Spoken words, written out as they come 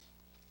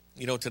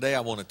Today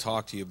I want to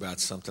talk to you about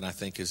something I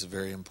think is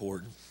very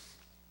important.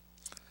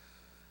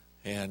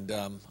 And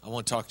I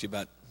want to talk to you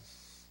about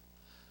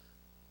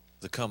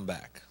the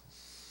comeback.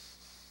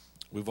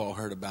 We've all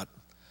heard about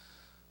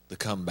the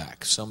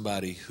comeback.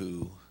 Somebody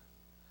who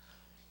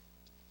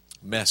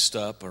messed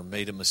up or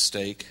made a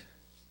mistake,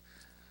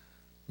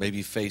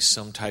 maybe faced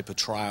some type of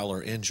trial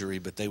or injury,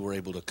 but they were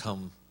able to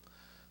come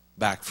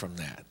back from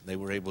that. They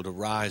were able to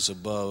rise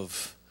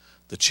above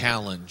the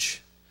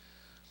challenge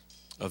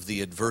of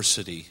the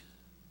adversity.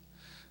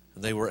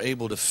 And they were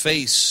able to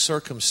face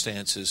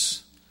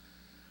circumstances,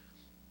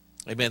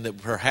 amen,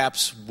 that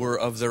perhaps were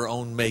of their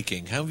own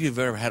making. How many of you have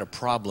ever had a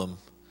problem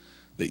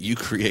that you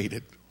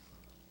created?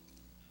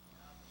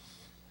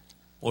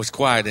 Well, it's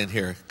quiet in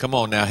here. Come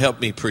on now,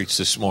 help me preach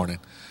this morning.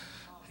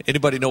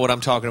 Anybody know what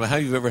I'm talking about? How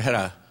many of you have ever had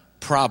a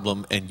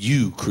problem and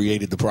you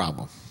created the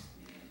problem?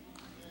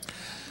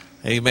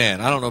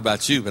 Amen. I don't know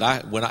about you, but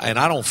I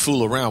don't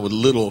fool around with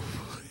little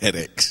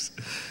headaches.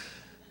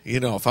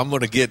 If I'm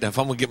going to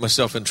get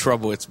myself in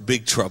trouble, it's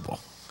big trouble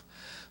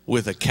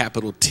with a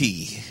capital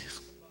T.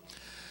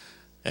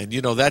 And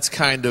that's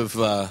kind of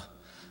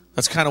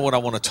what I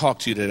want to talk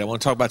to you today. I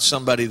want to talk about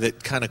somebody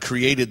that kind of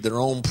created their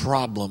own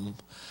problem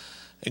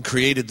and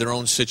created their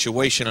own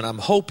situation. And I'm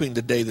hoping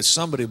today that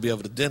somebody will be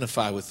able to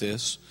identify with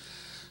this,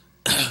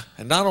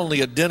 and not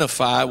only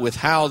identify with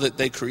how that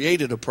they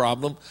created a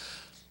problem,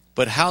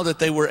 but how that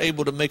they were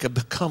able to make a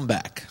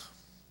comeback.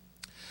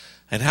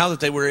 And how that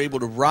they were able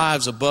to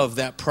rise above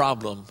that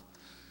problem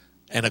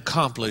and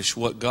accomplish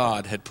what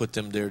God had put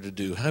them there to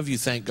do. How do you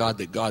thank God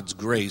that God's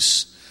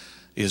grace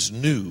is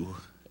new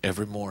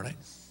every morning?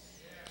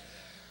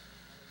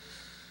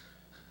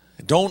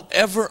 Don't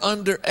ever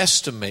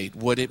underestimate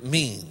what it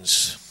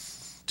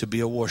means to be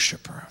a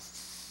worshiper.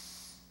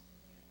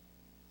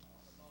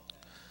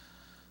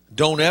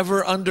 Don't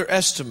ever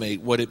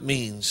underestimate what it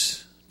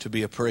means to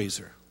be a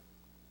praiser.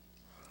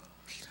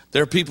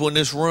 There are people in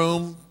this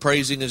room,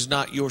 praising is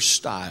not your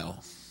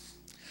style.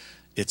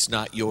 It's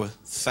not your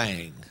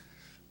thing.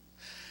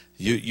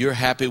 You're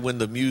happy when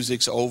the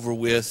music's over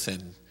with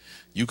and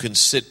you can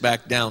sit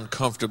back down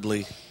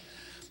comfortably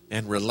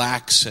and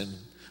relax and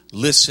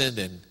listen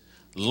and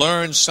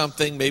learn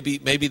something.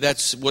 Maybe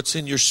that's what's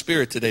in your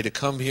spirit today, to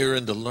come here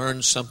and to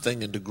learn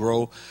something and to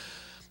grow.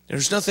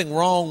 There's nothing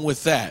wrong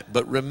with that.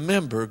 But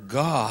remember,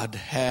 God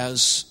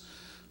has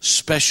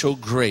special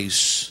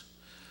grace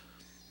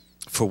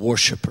for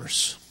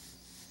worshipers.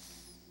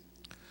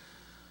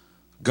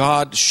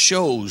 God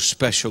shows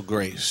special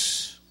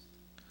grace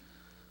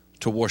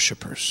to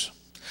worshipers.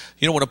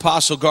 When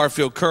Apostle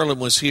Garfield Curlin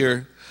was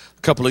here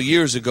a couple of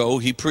years ago,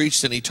 he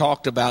preached and he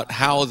talked about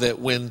how that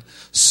when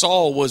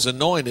Saul was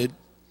anointed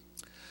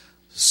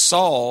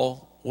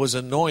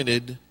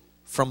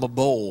from a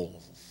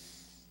bowl.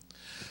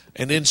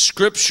 And in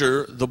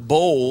Scripture, the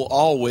bowl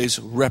always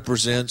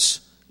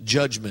represents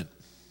judgment.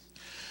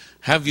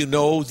 Have you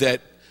know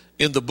that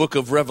in the book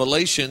of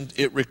Revelation,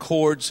 it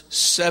records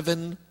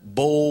 7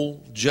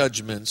 bowl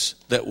judgments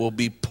that will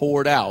be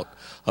poured out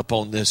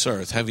upon this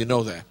earth. Have you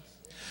know that?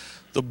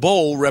 The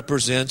bowl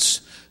represents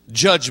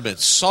judgment.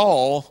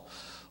 Saul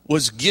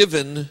was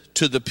given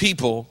to the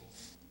people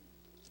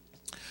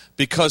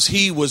because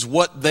he was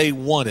what they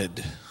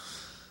wanted.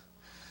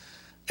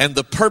 And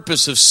the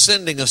purpose of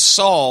sending a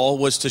Saul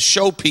was to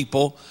show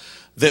people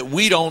that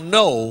we don't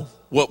know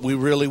what we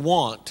really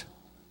want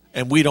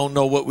and we don't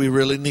know what we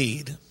really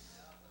need.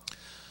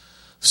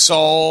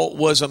 Saul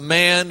was a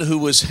man who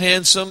was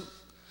handsome,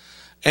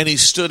 and he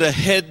stood a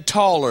head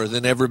taller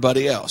than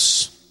everybody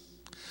else.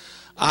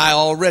 I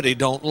already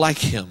don't like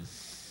him.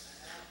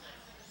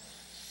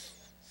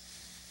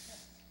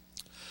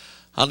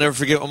 I'll never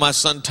forget when my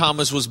son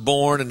Thomas was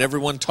born, and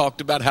everyone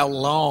talked about how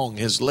long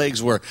his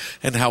legs were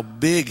and how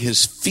big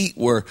his feet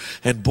were.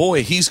 And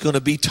boy, he's going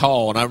to be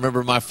tall. And I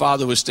remember my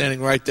father was standing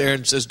right there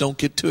and says, "Don't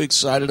get too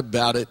excited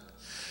about it.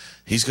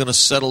 He's going to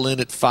settle in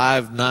at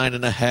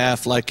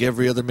 5'9.5" like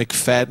every other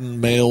McFadden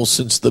male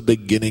since the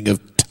beginning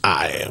of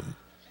time.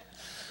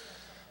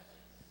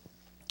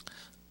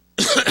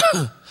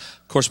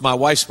 Of course, my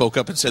wife spoke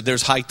up and said,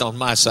 "There's height on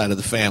my side of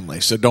the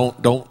family, so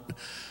don't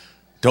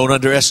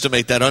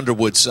underestimate that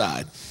Underwood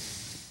side."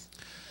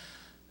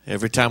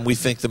 Every time we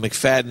think the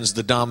McFadden's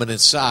the dominant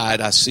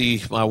side, I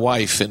see my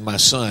wife and my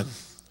son.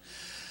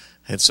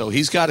 And so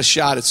he's got a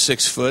shot at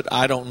 6 foot.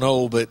 I don't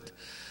know, but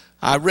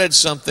I read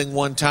something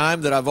one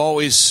time that I've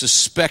always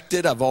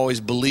suspected. I've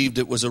always believed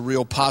it was a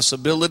real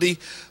possibility.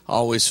 I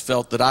always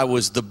felt that I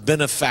was the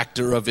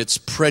benefactor of its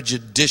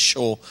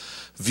prejudicial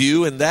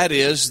view, and that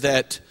is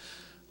that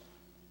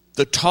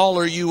the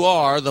taller you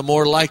are, the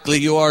more likely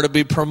you are to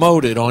be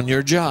promoted on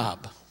your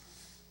job.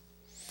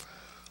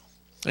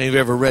 Any of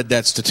you ever read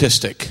that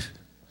statistic?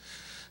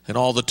 And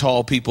all the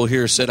tall people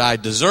here said, "I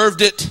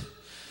deserved it."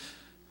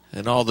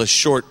 And all the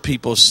short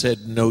people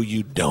said, "No,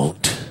 you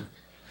don't."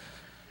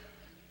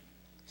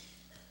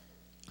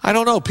 I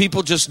don't know.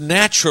 People just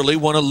naturally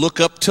want to look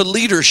up to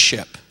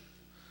leadership.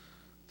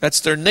 That's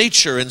their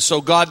nature. And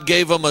so God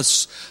gave them a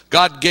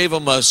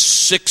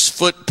 6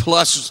 foot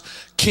plus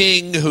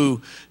king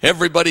who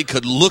everybody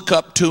could look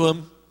up to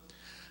him.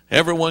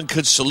 Everyone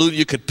could salute.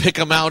 You could pick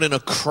him out in a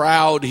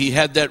crowd. He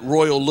had that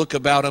royal look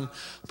about him.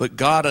 But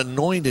God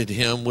anointed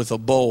him with a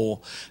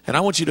bowl. And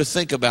I want you to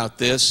think about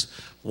this.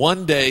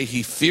 One day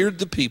he feared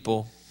the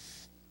people.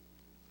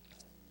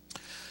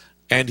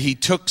 And he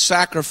took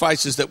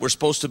sacrifices that were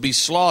supposed to be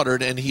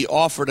slaughtered and he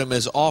offered them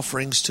as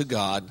offerings to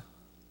God.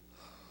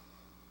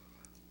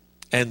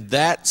 And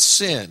that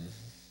sin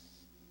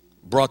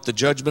brought the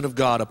judgment of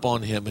God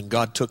upon him. And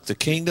God took the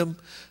kingdom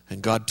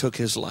and God took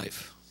his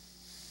life.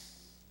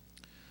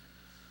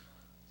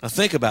 Now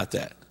think about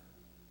that.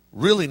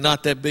 Really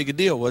not that big a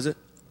deal, was it?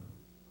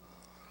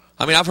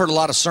 I mean, I've heard a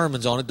lot of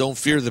sermons on it. Don't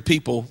fear the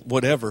people,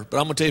 whatever. But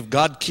I'm going to tell you, if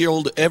God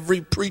killed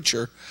every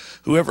preacher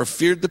who ever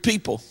feared the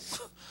people,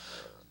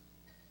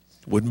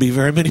 wouldn't be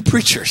very many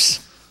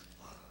preachers.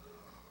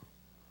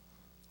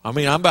 I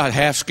mean, I'm about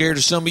half scared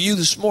of some of you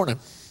this morning.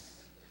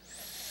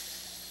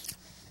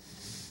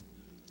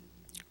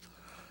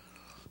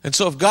 And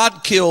so if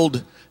God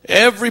killed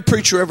every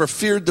preacher who ever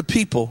feared the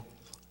people,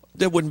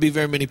 there wouldn't be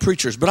very many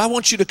preachers. But I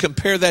want you to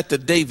compare that to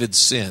David's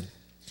sin.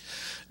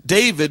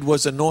 David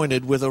was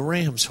anointed with a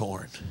ram's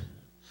horn.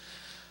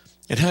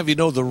 And have you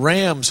know the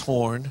ram's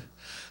horn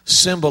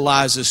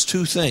symbolizes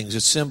two things.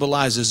 It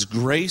symbolizes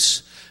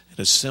grace and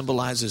it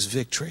symbolizes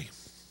victory.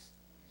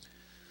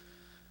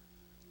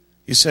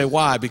 You say,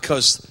 why?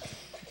 Because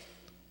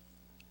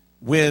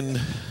when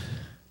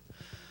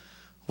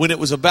it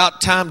was about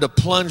time to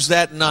plunge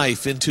that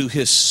knife into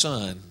his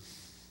son,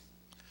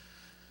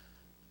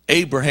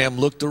 Abraham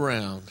looked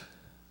around.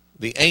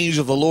 The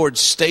angel of the Lord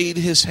stayed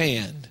his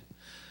hand.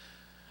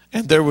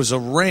 And there was a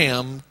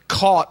ram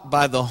caught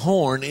by the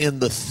horn in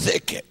the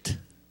thicket.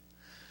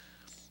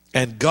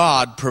 And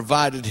God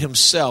provided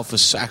himself a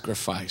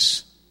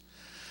sacrifice.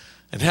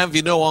 And have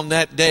you know, on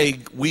that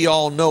day, we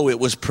all know it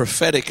was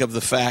prophetic of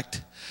the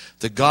fact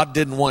that God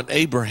didn't want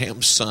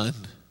Abraham's son.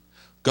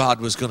 God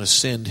was going to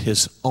send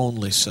his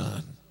only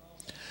son.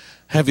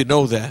 Have you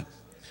know that?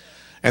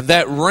 And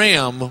that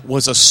ram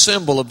was a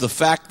symbol of the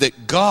fact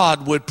that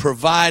God would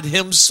provide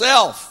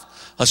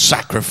himself a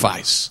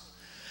sacrifice.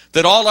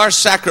 That all our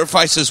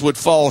sacrifices would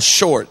fall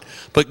short,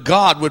 but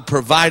God would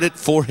provide it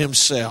for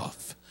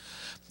himself.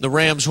 The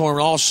ram's horn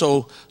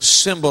also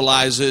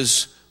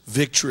symbolizes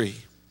victory.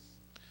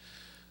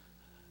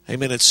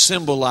 Amen. It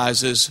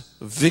symbolizes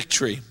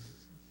victory.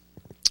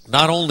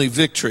 Not only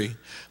victory,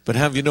 but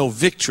have you know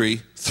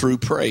victory through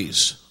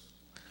praise.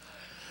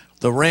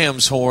 The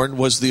ram's horn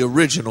was the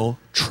original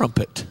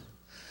trumpet.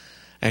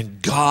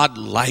 And God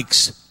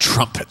likes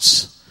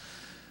trumpets.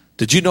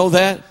 Did you know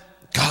that?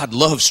 God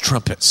loves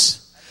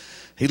trumpets.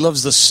 He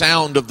loves the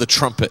sound of the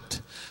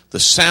trumpet, the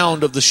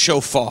sound of the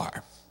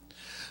shofar.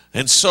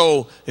 And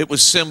so it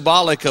was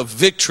symbolic of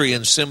victory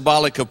and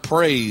symbolic of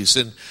praise.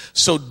 And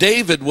so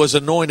David was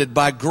anointed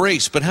by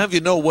grace. But have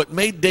you know what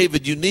made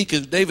David unique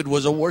is David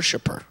was a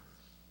worshiper.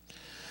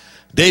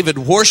 David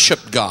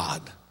worshiped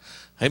God.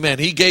 Amen.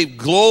 He gave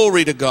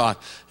glory to God.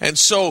 And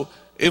so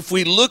if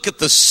we look at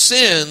the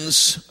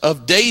sins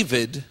of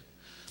David,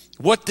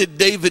 what did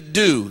David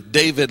do?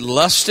 David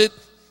lusted.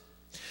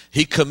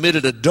 He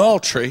committed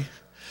adultery.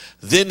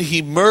 Then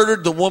he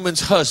murdered the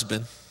woman's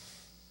husband.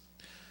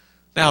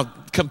 Now,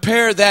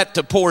 compare that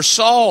to poor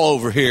Saul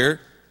over here,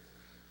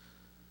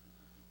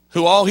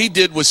 who all he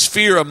did was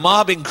fear a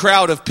mobbing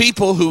crowd of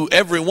people who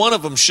every one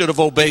of them should have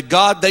obeyed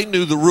God. They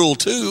knew the rule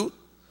too.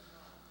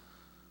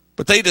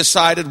 But they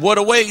decided, what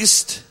a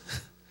waste.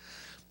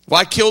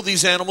 Why kill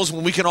these animals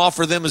when we can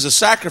offer them as a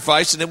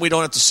sacrifice and then we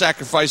don't have to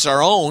sacrifice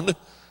our own?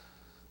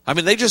 I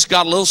mean, they just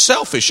got a little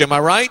selfish, am I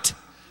right?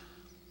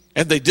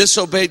 And they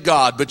disobeyed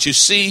God. But you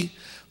see,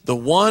 the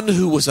one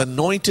who was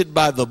anointed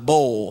by the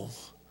bowl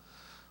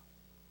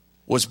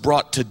was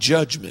brought to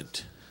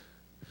judgment.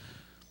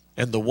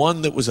 And the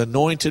one that was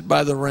anointed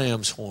by the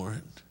ram's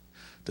horn,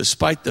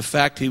 despite the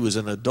fact he was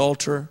an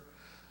adulterer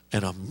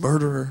and a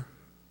murderer,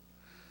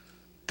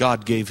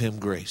 God gave him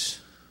grace.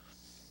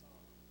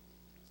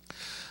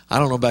 I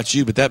don't know about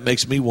you, but that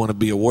makes me want to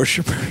be a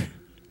worshiper.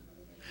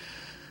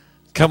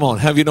 Come on,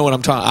 have you know what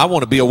I'm talking? I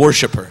want to be a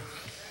worshiper.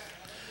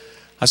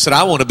 I said,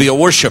 I want to be a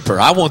worshiper.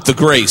 I want the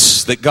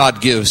grace that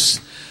God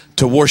gives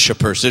to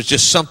worshipers. There's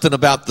just something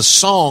about the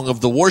song of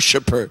the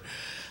worshiper.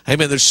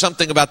 Amen. There's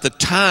something about the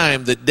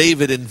time that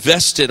David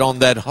invested on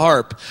that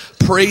harp,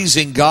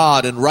 praising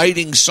God and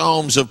writing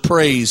psalms of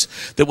praise,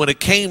 that when it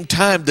came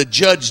time to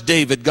judge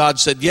David, God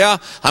said, yeah,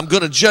 I'm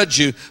going to judge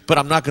you, but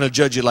I'm not going to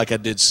judge you like I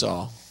did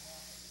Saul.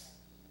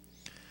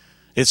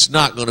 It's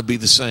not going to be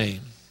the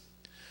same.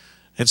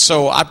 And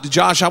so,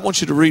 Josh, I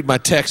want you to read my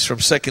text from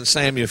 2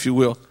 Samuel, if you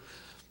will.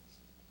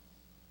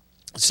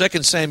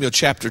 2 Samuel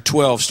chapter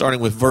 12,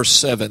 starting with verse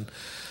 7,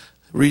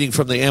 reading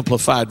from the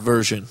Amplified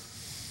Version.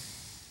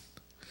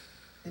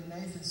 Then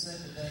Nathan said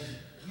to David,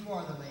 "You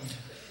are the man.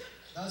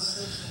 Thus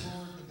says the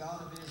Lord, the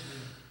God of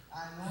Israel,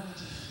 I anointed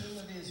you king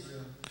of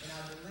Israel, and I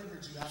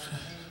delivered you out of the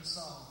hand of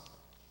Saul.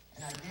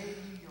 And I gave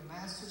you your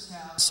master's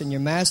house and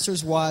your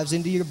master's wives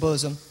into your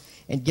bosom,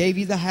 and gave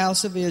you the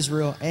house of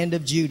Israel and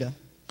of Judah.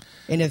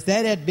 And if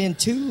that had been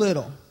too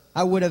little,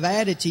 I would have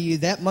added to you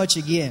that much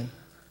again.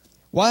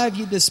 Why have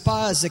you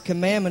despised the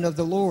commandment of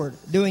the Lord,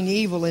 doing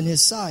evil in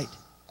his sight?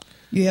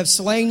 You have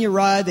slain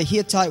Uriah the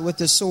Hittite with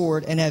the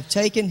sword, and have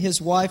taken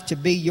his wife to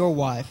be your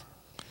wife.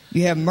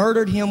 You have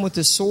murdered him with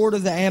the sword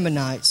of the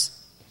Ammonites.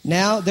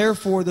 Now,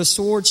 therefore, the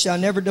sword shall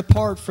never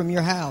depart from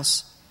your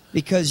house,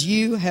 because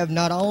you have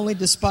not only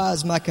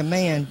despised my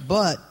command,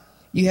 but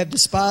you have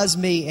despised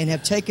me, and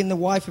have taken the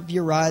wife of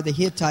Uriah the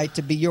Hittite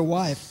to be your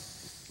wife.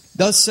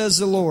 Thus says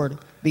the Lord,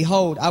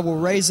 behold, I will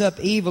raise up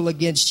evil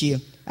against you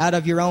out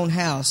of your own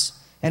house,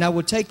 and I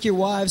will take your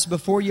wives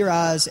before your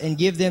eyes and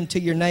give them to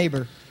your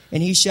neighbor,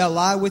 and he shall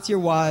lie with your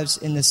wives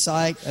in the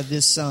sight of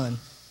this sun.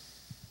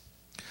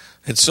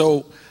 And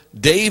so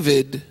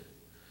David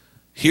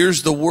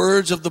hears the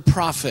words of the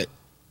prophet,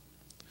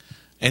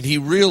 and he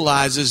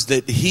realizes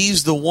that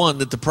he's the one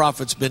that the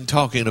prophet's been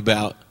talking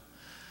about,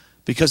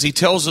 because he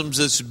tells him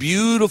this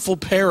beautiful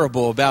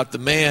parable about the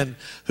man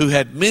who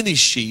had many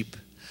sheep,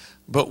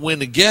 but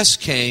when a guest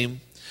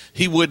came,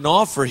 he wouldn't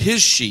offer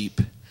his sheep.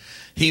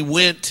 He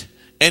went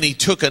and he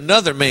took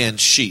another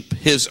man's sheep,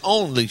 his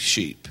only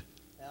sheep.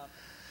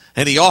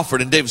 And he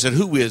offered, and David said,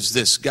 who is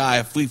this guy?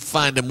 If we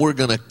find him, we're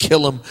going to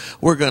kill him.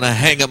 We're going to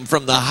hang him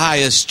from the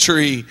highest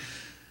tree.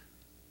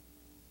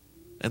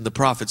 And the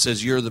prophet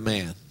says, you're the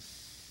man.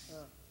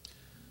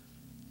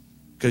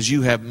 Because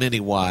you have many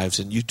wives,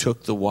 and you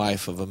took the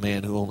wife of a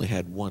man who only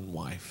had one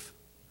wife.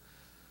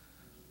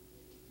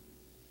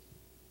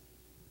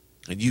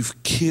 And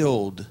you've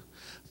killed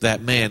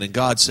that man. And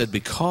God said,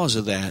 because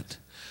of that,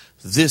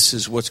 this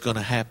is what's going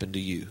to happen to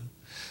you.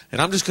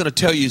 And I'm just going to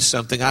tell you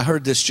something. I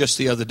heard this just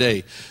the other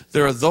day.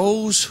 There are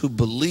those who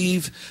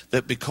believe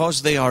that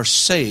because they are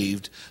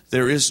saved,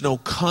 there is no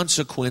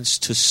consequence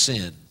to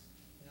sin.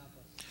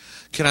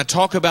 Can I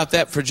talk about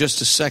that for just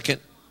a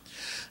second?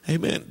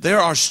 Amen. There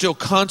are still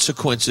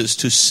consequences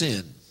to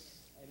sin.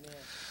 Amen.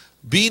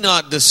 Be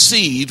not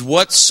deceived,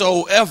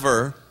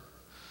 whatsoever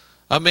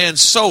a man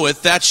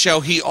soweth, that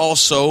shall he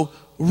also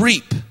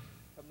reap.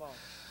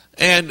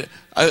 And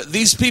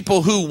these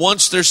people who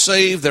once they're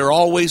saved, they're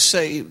always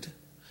saved.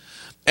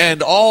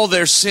 And all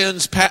their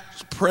sins,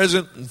 past,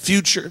 present, and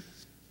future,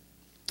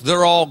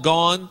 they're all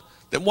gone.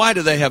 Then why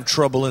do they have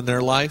trouble in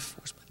their life?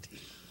 Where's my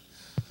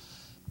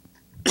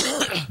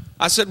tea?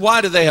 I said,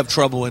 why do they have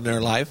trouble in their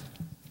life?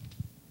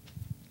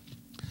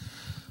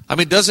 I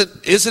mean,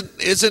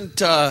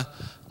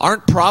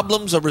 aren't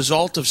problems a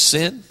result of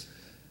sin?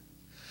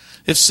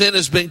 If sin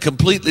has been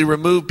completely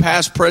removed,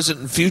 past, present,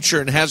 and future,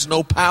 and has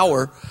no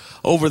power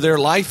over their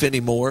life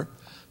anymore,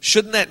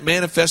 shouldn't that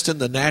manifest in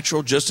the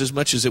natural just as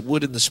much as it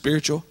would in the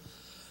spiritual?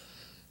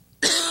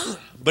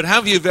 But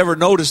have you ever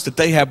noticed that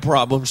they have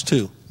problems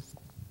too?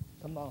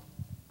 Come on.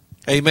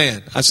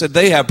 Amen. I said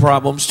they have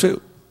problems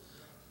too.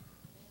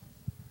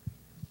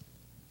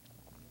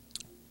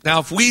 Now,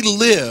 if we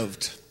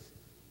lived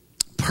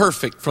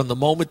perfect from the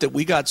moment that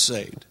we got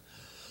saved,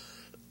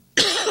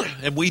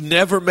 and we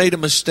never made a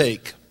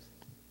mistake,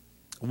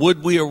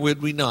 would we or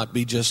would we not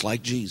be just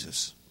like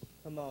Jesus?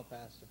 Come on,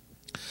 Pastor.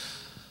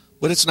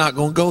 But it's not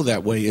going to go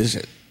that way, is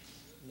it?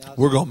 No,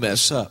 we're going to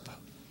mess up.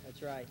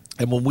 That's right.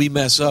 And when we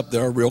mess up,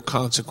 there are real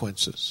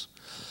consequences.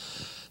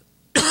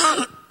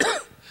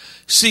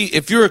 See,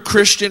 if you're a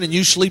Christian and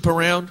you sleep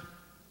around,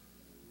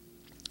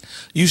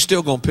 you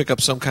still going to pick up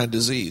some kind of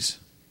disease.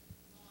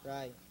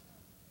 Right.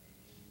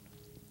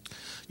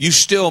 You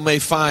still may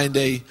find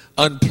a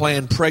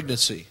unplanned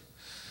pregnancy.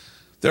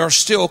 There are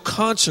still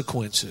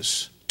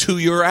consequences to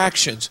your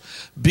actions.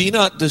 Be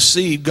not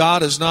deceived.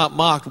 God is not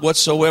mocked.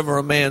 Whatsoever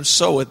a man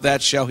soweth,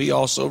 that shall he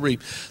also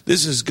reap.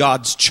 This is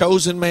God's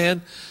chosen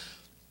man.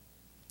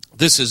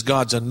 This is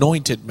God's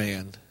anointed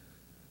man.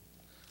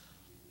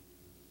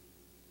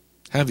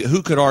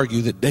 Who could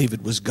argue that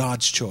David was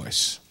God's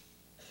choice?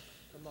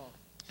 Come on.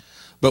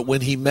 But when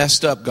he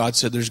messed up, God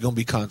said there's going to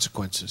be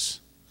consequences.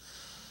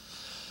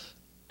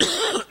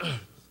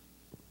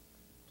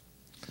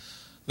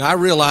 Now, I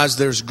realize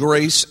there's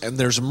grace and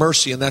there's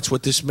mercy, and that's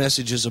what this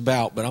message is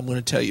about. But I'm going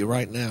to tell you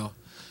right now,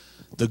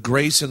 the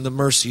grace and the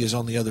mercy is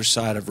on the other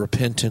side of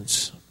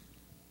repentance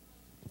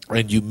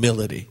and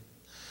humility.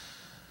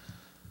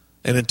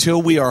 And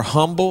until we are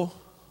humble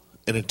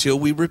and until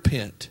we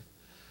repent,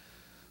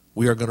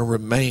 we are going to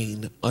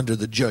remain under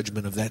the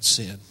judgment of that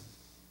sin.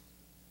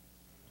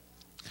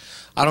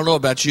 I don't know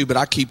about you, but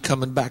I keep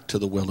coming back to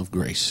the well of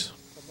grace.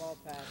 Come on,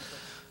 Pastor.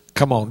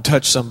 Come on,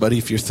 touch somebody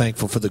if you're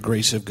thankful for the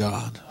grace of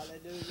God.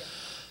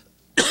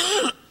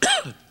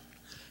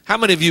 How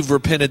many of you have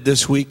repented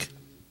this week?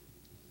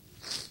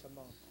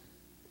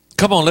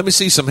 Come on, let me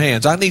see some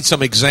hands. I need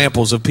some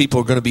examples of people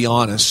who are going to be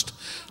honest.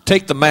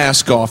 Take the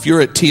mask off.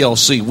 You're at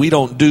TLC. We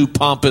don't do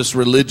pompous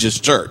religious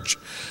church.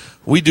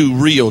 We do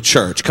real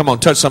church. Come on,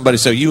 touch somebody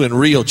and say, you in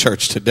real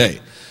church today.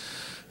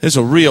 It's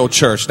a real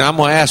church. Now I'm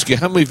going to ask you,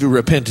 how many of you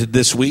repented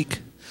this week?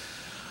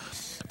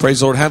 Praise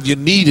the Lord. Have you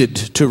needed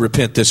to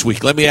repent this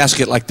week? Let me ask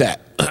it like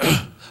that.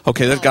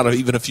 Okay, that's got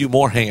even a few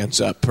more hands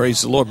up.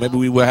 Praise the Lord. Maybe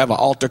we will have an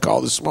altar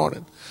call this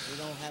morning. We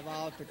don't have an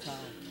altar call.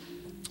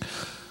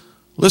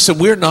 Listen,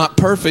 we're not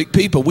perfect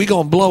people. We're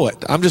going to blow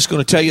it. I'm just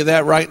going to tell you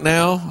that right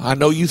now. I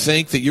know you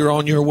think that you're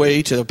on your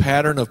way to the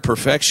pattern of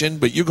perfection,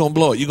 but you're going to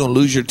blow it. You're going to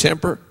lose your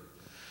temper.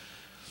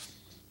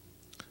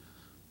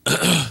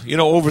 You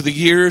know, over the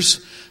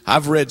years,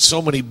 I've read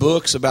so many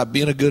books about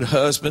being a good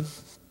husband,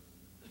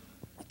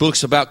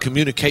 books about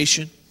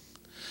communication.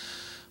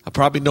 I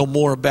probably know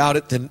more about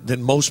it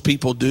than most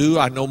people do.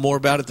 I know more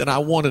about it than I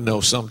want to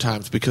know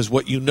sometimes, because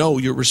what you know,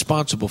 you're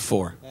responsible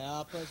for.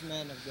 Help us,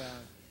 man of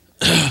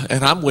God.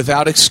 And I'm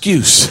without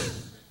excuse.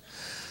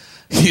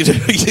 You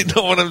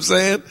know what I'm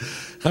saying?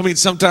 I mean,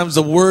 sometimes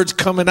the words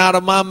coming out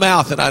of my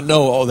mouth, and I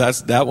know,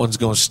 that one's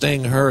going to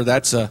sting her.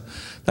 That's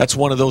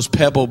one of those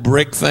pebble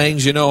brick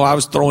things. You know, I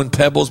was throwing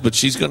pebbles, but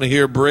she's going to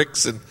hear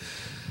bricks, and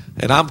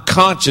I'm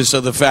conscious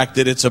of the fact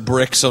that it's a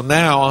brick. So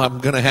now I'm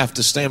going to have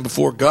to stand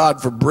before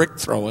God for brick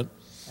throwing.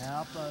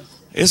 Help us.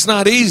 It's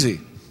not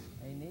easy.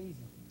 Ain't easy.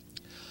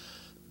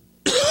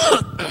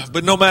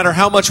 But no matter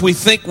how much we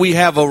think we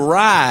have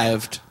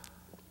arrived,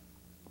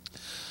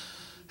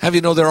 have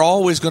you know there are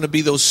always going to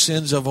be those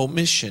sins of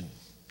omission.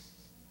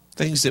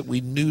 Things that we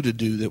knew to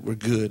do that were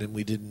good and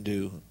we didn't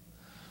do.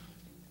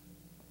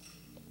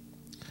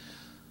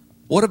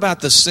 What about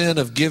the sin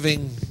of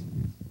giving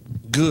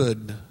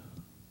good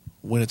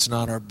when it's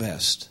not our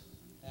best?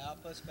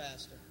 Help us,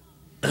 Pastor.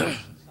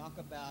 Talk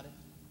about it.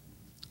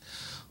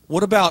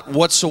 What about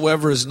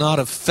whatsoever is not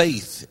of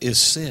faith is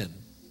sin?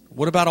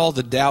 What about all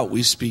the doubt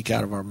we speak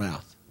out of our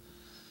mouth?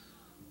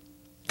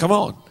 Come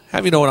on.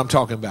 Have you know what I'm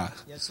talking about?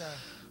 Yes, sir.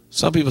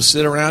 Some people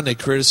sit around, they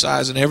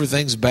criticize, and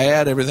everything's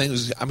bad.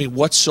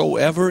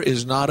 Whatsoever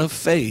is not of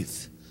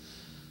faith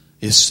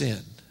is sin.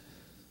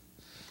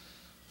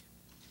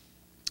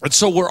 And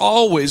so we're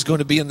always going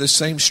to be in the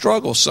same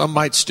struggle. Some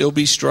might still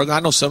be struggling. I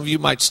know some of you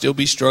might still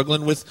be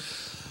struggling with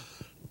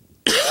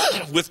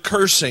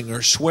cursing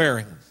or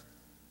swearing.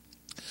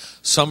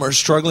 Some are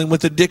struggling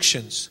with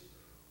addictions.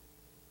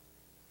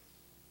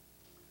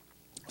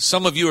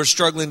 Some of you are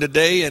struggling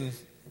today and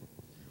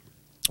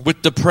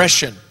with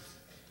depression,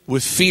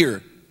 with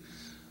fear.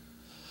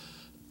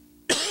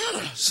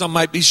 Some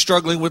might be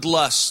struggling with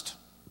lust.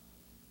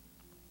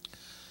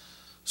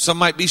 Some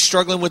might be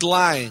struggling with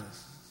lying.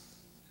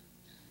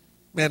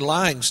 Man,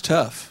 lying's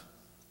tough.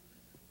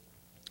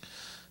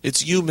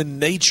 It's human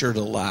nature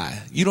to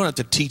lie. You don't have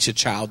to teach a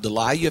child to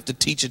lie. You have to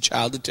teach a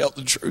child to tell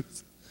the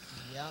truth.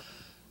 Yep.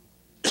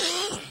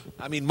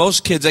 I mean,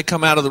 most kids, they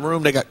come out of the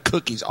room, they got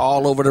cookies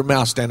all over their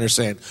mouth, standing there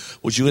saying,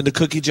 "Was you in the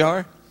cookie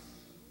jar?"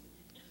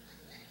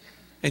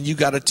 And you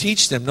got to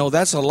teach them, no,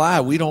 that's a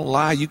lie. We don't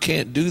lie. You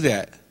can't do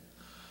that.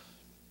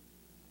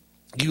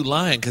 You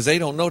lying because they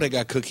don't know they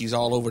got cookies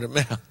all over their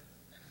mouth.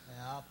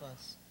 Help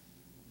us.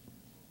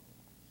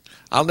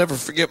 I'll never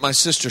forget my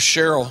sister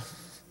Cheryl.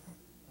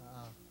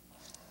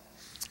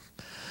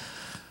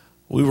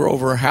 We were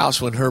over her house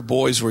when her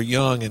boys were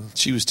young, and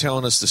she was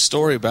telling us the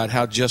story about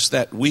how just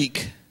that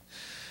week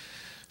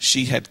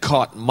she had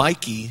caught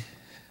Mikey,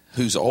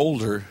 who's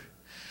older,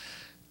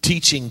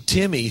 teaching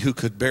Timmy, who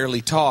could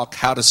barely talk,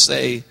 how to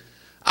say,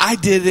 "I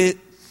did it."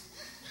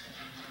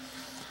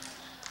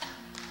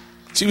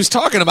 She was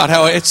talking about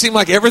how it seemed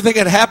like everything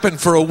had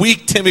happened for a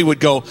week. Timmy would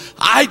go,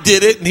 "I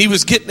did it," and he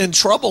was getting in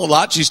trouble a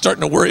lot. She's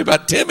starting to worry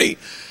about Timmy.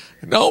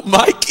 No,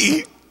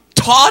 Mikey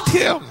taught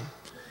him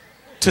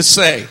to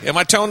say, am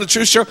I telling the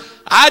truth, Cheryl?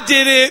 "I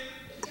did it."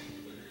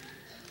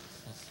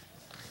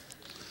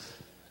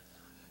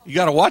 You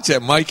got to watch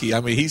that Mikey.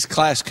 I mean, he's a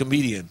class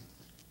comedian.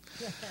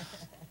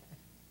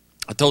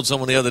 I told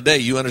someone the other day,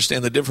 you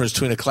understand the difference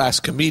between a class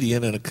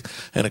comedian and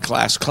a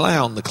class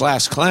clown. The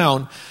class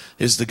clown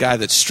is the guy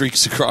that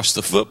streaks across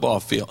the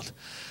football field.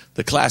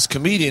 The class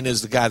comedian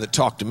is the guy that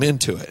talked him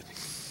into it.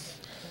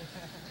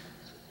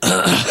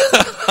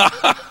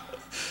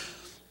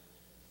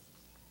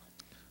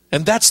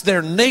 And that's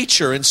their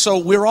nature. And so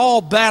we're all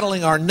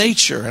battling our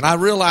nature. And I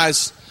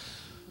realize,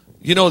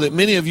 you know, that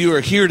many of you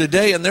are here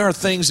today, and there are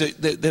things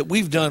that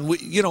we've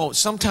done.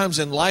 Sometimes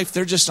in life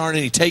there just aren't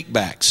any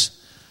take-backs.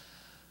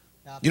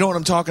 You know what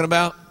I'm talking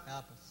about?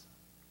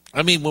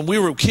 I mean, when we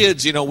were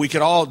kids, we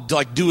could all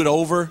do it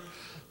over.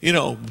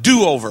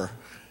 Do-over.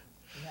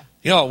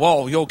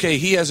 Okay,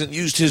 he hasn't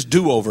used his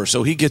do-over,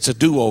 so he gets a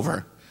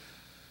do-over.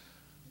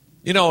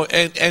 And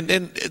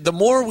the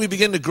more we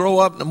begin to grow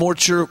up, the more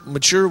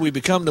mature we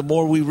become, the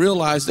more we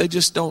realize there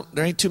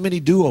ain't too many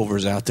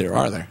do-overs out there,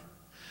 are there?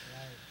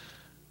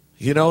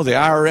 The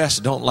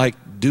IRS don't like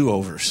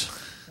do-overs.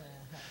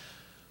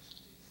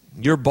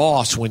 Your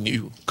boss, when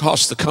you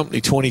cost the company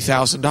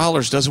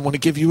 $20,000, doesn't want to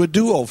give you a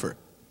do-over.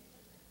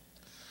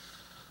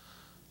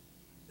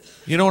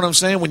 You know what I'm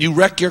saying? When you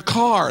wreck your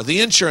car,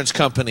 the insurance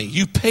company,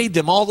 you paid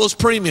them all those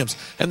premiums,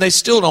 and they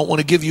still don't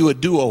want to give you a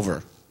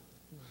do-over.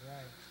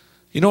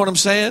 You know what I'm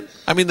saying?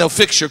 I mean, they'll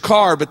fix your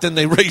car, but then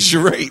they raise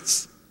your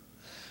rates.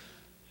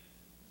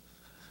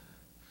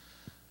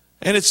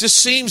 And it just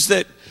seems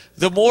that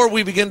the more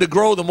we begin to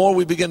grow, the more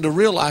we begin to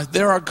realize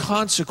there are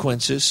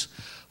consequences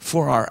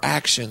for our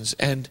actions.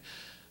 And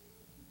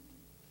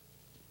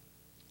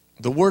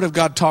The Word of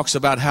God talks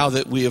about how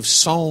that we have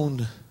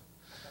sown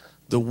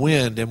the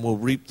wind and will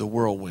reap the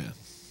whirlwind.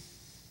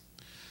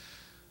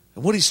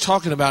 And what he's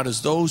talking about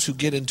is those who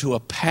get into a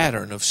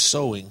pattern of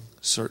sowing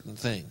certain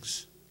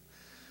things.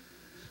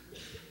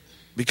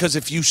 Because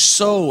if you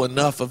sow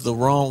enough of the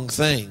wrong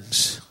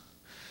things,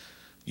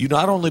 you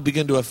not only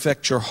begin to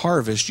affect your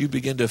harvest, you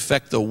begin to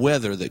affect the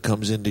weather that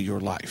comes into your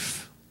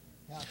life.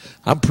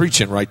 I'm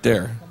preaching right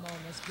there.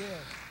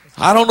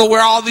 I don't know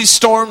where all these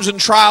storms and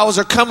trials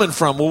are coming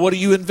from. Well, what are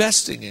you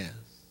investing in?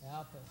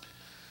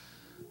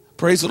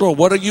 Praise the Lord.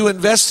 What are you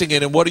investing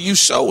in and what are you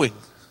sowing?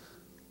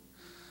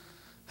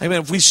 Amen.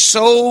 If we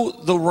sow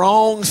the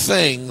wrong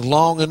thing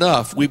long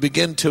enough, we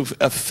begin to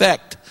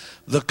affect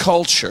the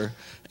culture,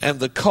 and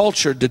the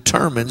culture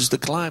determines the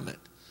climate.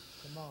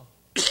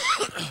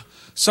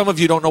 Some of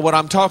you don't know what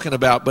I'm talking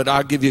about, but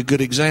I'll give you a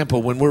good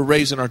example. When we're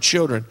raising our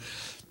children,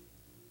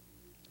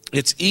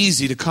 it's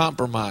easy to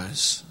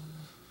compromise.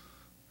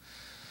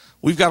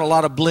 We've got a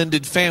lot of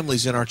blended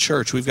families in our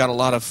church. We've got a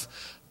lot of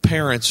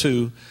parents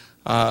who,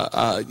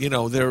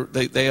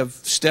 they have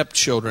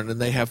stepchildren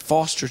and they have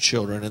foster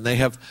children and they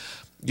have,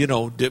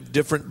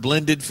 different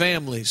blended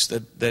families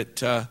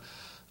that's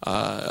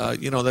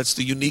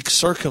the unique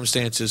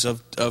circumstances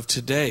of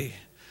today.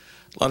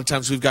 A lot of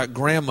times we've got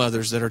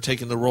grandmothers that are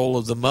taking the role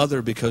of the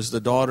mother because the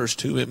daughter's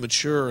too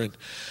immature, and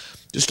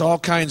just all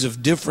kinds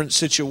of different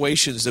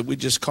situations that we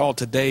just call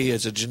today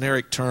as a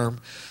generic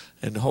term,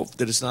 and hope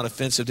that it's not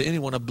offensive to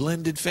anyone, a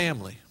blended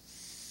family.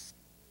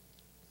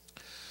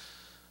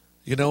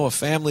 A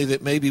family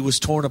that maybe was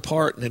torn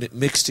apart and then it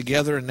mixed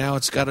together and now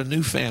it's got a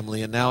new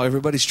family, and now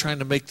everybody's trying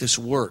to make this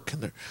work,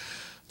 and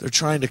they're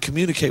trying to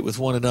communicate with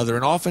one another.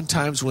 And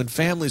oftentimes when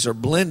families are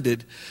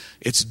blended,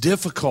 it's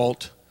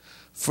difficult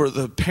for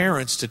the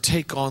parents to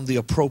take on the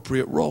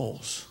appropriate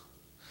roles.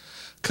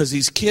 Because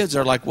these kids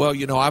are like, well,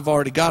 I've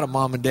already got a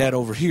mom and dad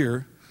over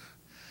here,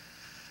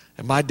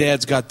 and my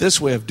dad's got this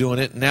way of doing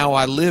it. And now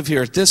I live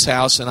here at this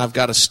house, and I've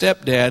got a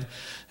stepdad,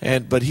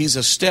 but he's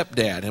a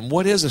stepdad. And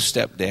what is a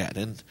stepdad?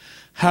 And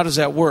how does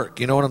that work?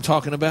 You know what I'm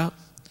talking about?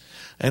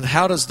 And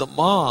how does the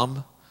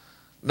mom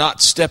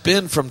not step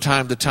in from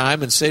time to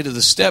time and say to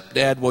the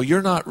stepdad, well,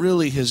 you're not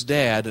really his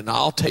dad, and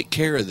I'll take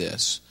care of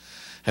this.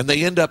 And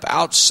they end up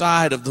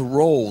outside of the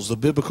roles, the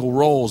biblical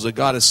roles that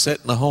God has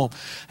set in the home.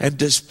 And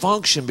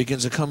dysfunction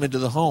begins to come into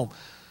the home.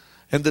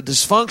 And the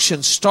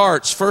dysfunction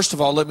starts, first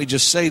of all, let me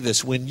just say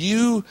this. When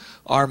you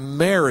are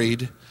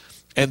married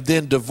and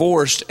then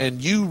divorced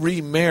and you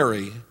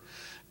remarry,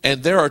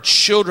 and there are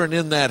children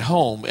in that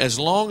home, as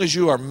long as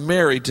you are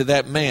married to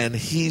that man,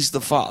 he's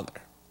the father.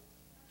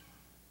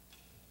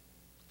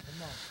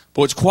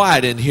 Boy, it's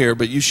quiet in here,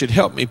 but you should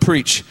help me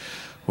preach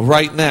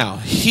right now.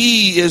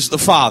 He is the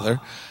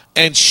father,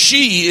 and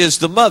she is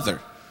the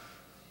mother.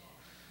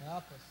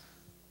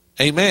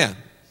 Amen.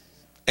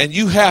 And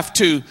you have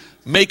to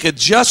make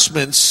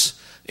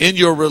adjustments in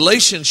your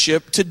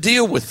relationship to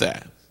deal with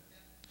that.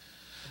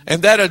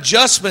 And that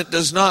adjustment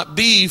does not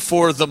be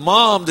for the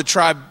mom to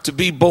try to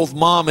be both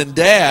mom and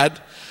dad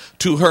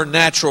to her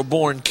natural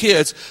born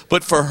kids,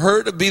 but for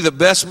her to be the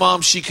best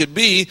mom she could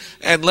be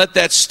and let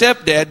that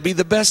stepdad be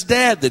the best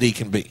dad that he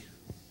can be.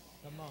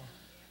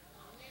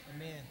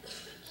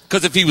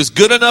 Because if he was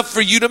good enough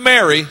for you to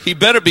marry, he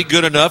better be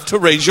good enough to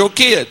raise your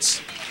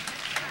kids.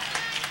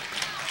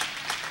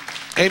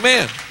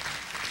 Amen.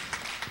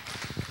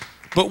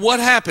 But what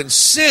happens?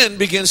 Sin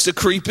begins to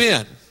creep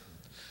in.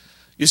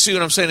 You see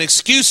what I'm saying?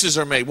 Excuses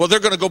are made. Well, they're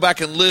going to go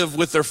back and live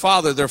with their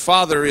father. Their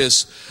father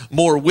is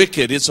more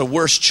wicked. It's a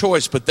worse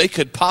choice, but they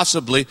could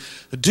possibly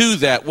do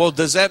that. Well,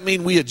 does that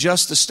mean we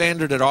adjust the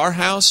standard at our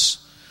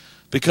house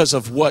because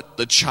of what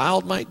the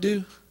child might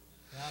do?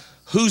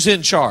 Who's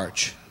in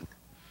charge?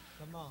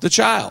 The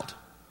child.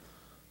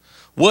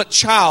 What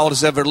child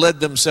has ever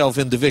led themselves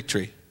into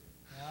victory?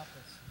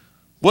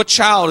 What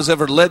child has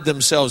ever led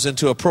themselves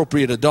into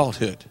appropriate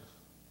adulthood?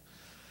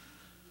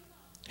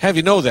 Have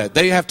you know that?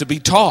 They have to be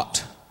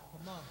taught.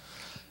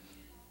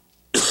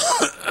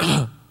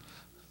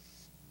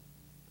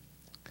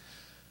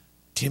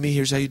 Timmy,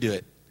 here's how you do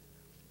it.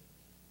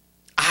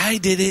 I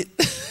did it.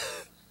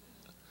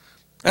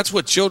 That's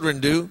what children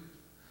do.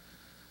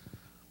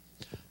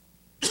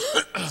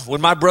 When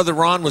my brother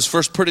Ron was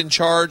first put in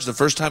charge, the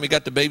first time he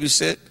got to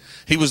babysit,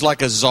 he was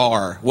like a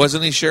czar,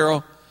 wasn't he,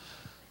 Cheryl?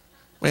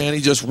 Man,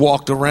 he just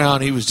walked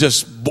around. He was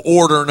just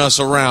ordering us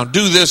around.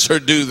 Do this or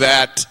do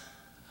that.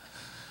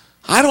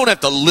 I don't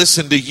have to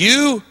listen to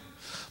you.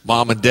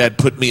 Mom and Dad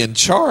put me in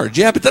charge.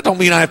 Yeah, but that don't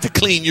mean I have to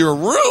clean your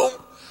room.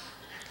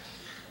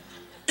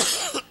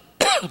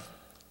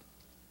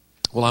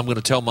 Well, I'm going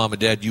to tell Mom and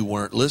Dad you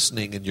weren't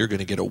listening, and you're going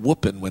to get a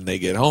whooping when they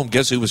get home.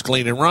 Guess who was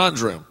cleaning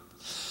Ron's room?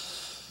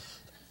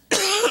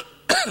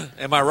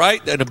 Am I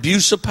right? An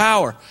abuse of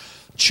power.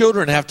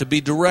 Children have to be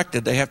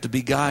directed. They have to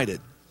be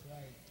guided.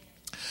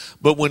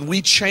 But when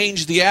we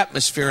change the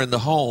atmosphere in the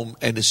home,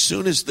 and as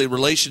soon as the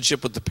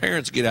relationship with the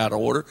parents get out of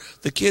order,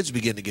 the kids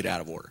begin to get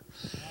out of order.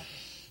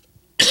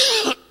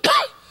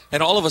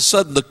 And all of a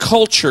sudden, the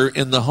culture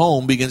in the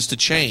home begins to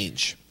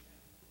change.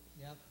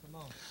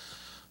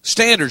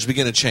 Standards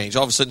begin to change.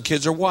 All of a sudden,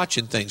 kids are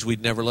watching things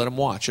we'd never let them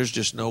watch. There's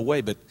just no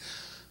way. But,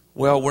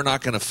 well, we're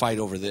not going to fight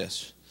over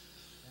this.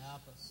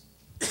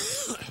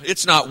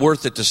 It's not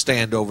worth it to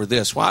stand over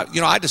this. Well,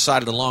 I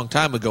decided a long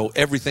time ago,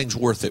 everything's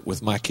worth it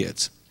with my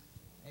kids.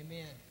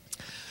 Amen.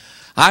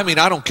 I mean,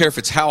 I don't care if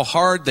it's how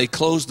hard they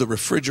close the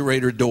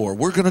refrigerator door.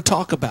 We're going to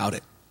talk about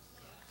it.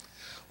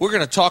 We're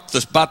going to talk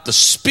about the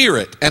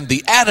spirit and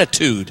the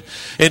attitude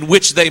in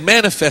which they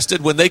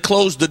manifested when they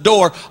closed the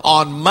door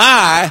on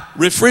my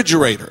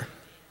refrigerator.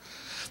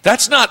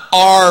 That's not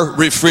our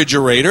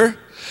refrigerator.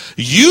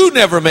 You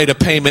never made a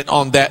payment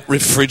on that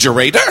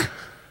refrigerator.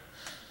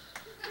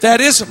 That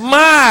is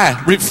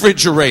my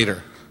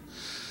refrigerator.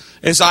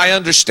 As I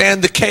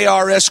understand the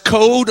KRS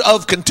code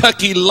of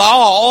Kentucky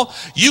law,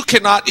 you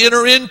cannot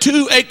enter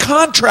into a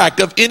contract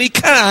of any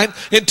kind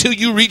until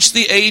you reach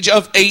the age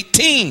of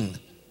 18.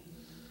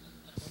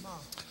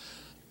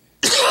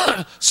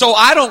 So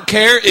I don't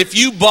care if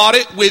you bought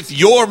it with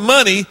your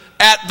money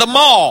at the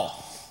mall.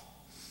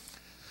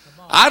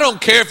 I don't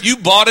care if you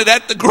bought it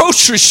at the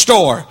grocery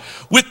store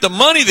with the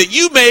money that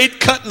you made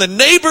cutting the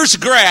neighbor's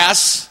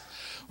grass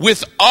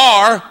with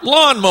our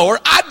lawnmower.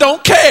 I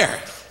don't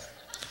care.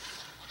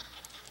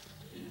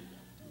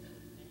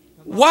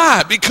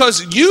 Why?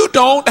 Because you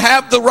don't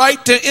have the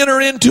right to enter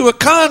into a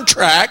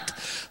contract.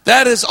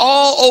 That is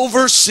all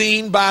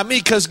overseen by me.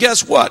 Because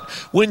guess what?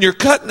 When you're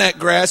cutting that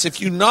grass,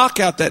 if you knock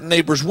out that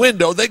neighbor's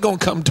window, they're going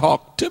to come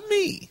talk to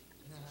me.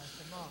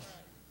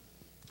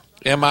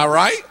 Am I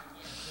right?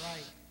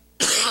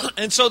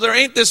 And so there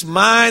ain't this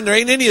mind, there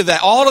ain't any of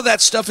that. All of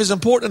that stuff is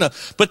important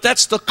enough. But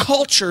that's the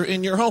culture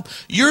in your home.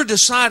 You're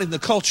deciding the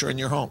culture in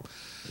your home.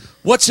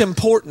 What's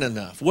important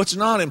enough? What's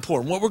not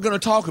important? What we're going to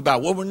talk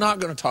about? What we're not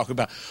going to talk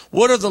about?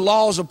 What are the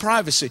laws of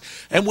privacy?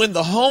 And when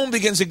the home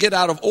begins to get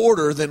out of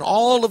order, then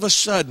all of a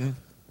sudden,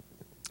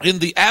 in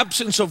the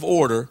absence of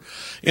order,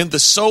 in the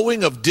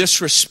sowing of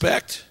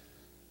disrespect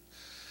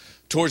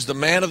towards the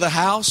man of the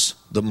house,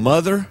 the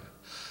mother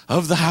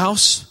of the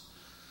house,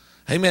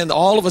 amen,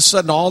 all of a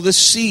sudden all this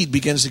seed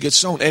begins to get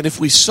sown. And if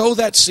we sow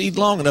that seed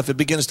long enough, it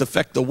begins to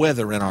affect the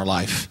weather in our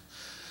life.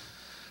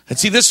 And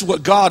see, this is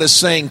what God is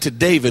saying to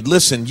David.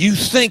 Listen, you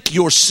think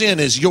your sin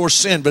is your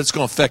sin, but it's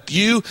going to affect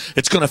you.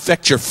 It's going to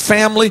affect your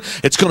family.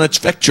 It's going to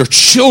affect your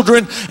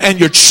children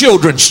and your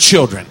children's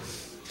children.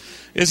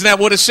 Isn't that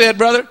what it said,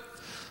 brother?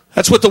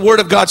 That's what the Word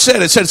of God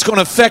said. It said it's going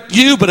to affect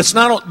you, but it's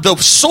not. The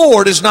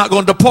sword is not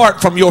going to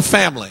depart from your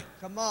family.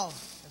 Come on.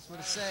 That's what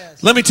it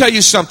says. Let me tell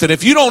you something.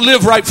 If you don't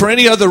live right for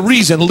any other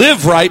reason,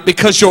 live right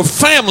because your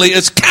family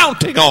is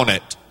counting on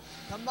it.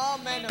 Come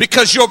on, man.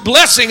 Because your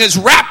blessing is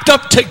wrapped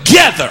up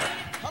together.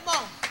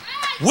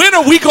 When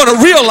are we going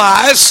to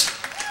realize?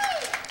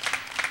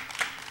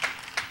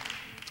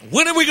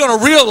 When are we going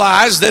to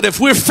realize that if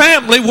we're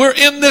family, we're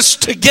in this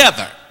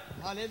together?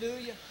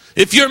 Hallelujah.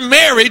 If you're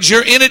married,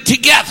 you're in it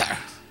together.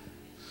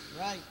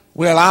 Right.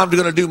 Well, I'm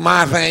going to do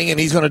my thing, and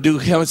he's going to do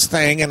his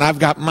thing, and I've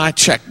got my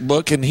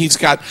checkbook, and he's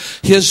got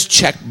his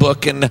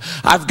checkbook, and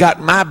I've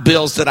got my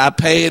bills that I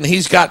pay, and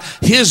he's got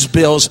his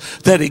bills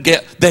that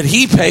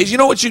he pays. You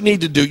know what you need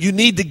to do? You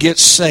need to get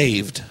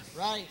saved.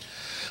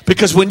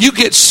 Because when you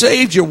get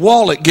saved, your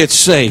wallet gets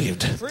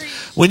saved.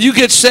 When you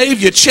get saved,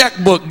 your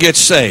checkbook gets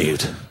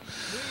saved.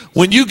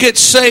 When you get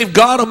saved,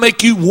 God will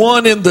make you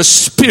one in the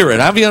spirit.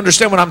 How do you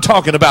understand what I'm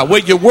talking about? Where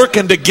you're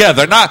working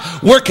together,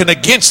 not working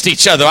against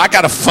each other. I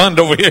got a fund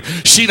over here.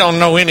 She don't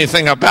know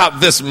anything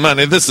about this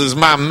money. This is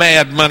my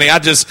mad money. I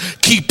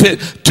just keep it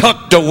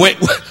tucked away.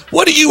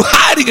 What are you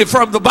hiding it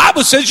from? The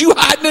Bible says you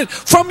hiding it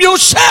from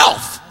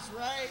yourself. That's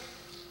right.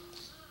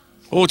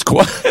 Oh, it's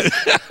quiet.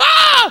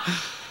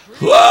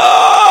 Whoa,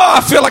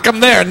 I feel like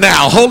I'm there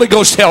now. Holy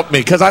Ghost, help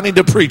me, because I need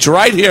to preach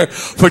right here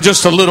for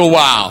just a little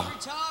while.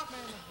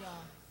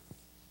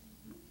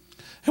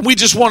 And we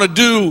just want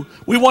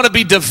to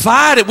be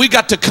divided. We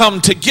got to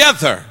come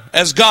together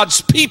as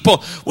God's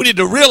people. We need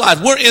to realize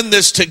we're in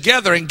this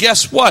together. And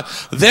guess what?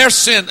 Their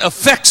sin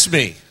affects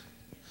me.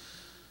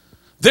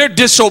 Their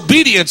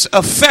disobedience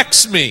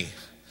affects me.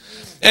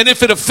 And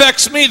if it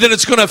affects me, then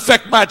it's going to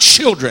affect my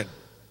children.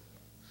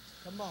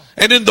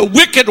 And in the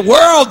wicked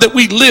world that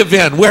we live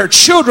in, where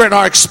children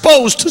are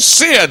exposed to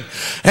sin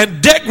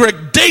and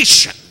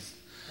degradation,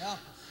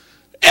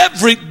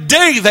 every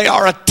day they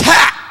are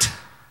attacked.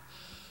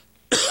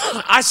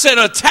 I said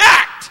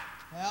attacked.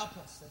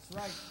 That's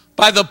right.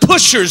 By the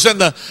pushers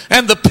and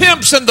the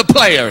pimps and the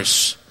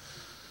players.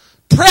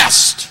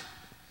 Pressed.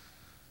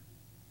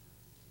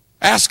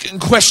 Asking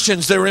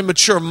questions their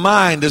immature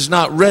mind is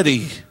not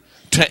ready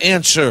to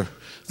answer.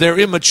 Their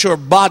immature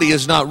body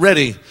is not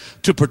ready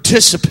to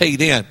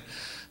participate in.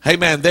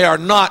 Amen. They are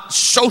not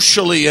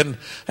socially and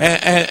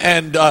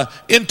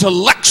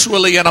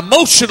intellectually and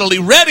emotionally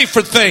ready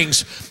for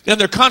things.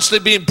 And they're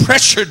constantly being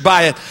pressured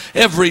by it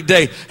every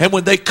day. And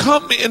when they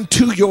come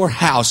into your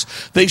house,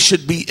 they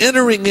should be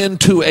entering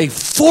into a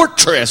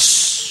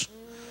fortress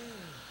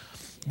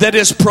that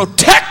is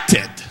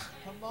protected.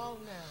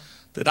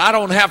 That I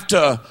don't have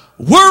to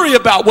worry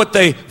about what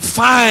they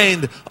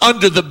find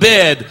under the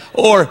bed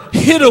or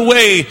hid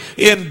away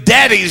in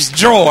daddy's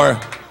drawer.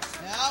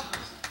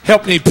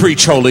 Help me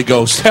preach, Holy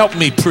Ghost. Help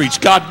me preach.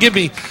 God, give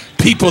me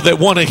people that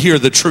want to hear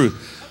the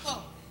truth.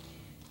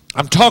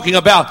 I'm talking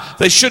about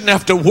they shouldn't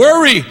have to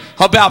worry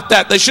about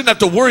that. They shouldn't have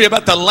to worry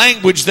about the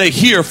language they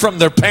hear from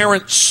their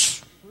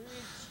parents.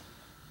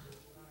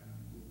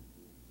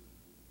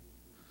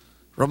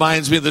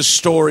 Reminds me of the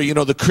story,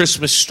 the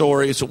Christmas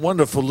story. It's a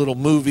wonderful little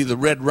movie, The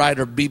Red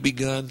Ryder BB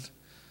gun.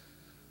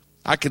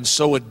 I can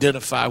so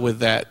identify with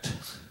that.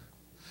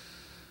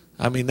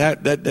 I mean,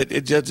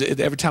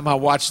 every time I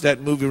watch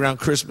that movie around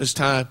Christmas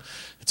time,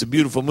 it's a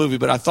beautiful movie.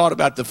 But I thought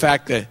about the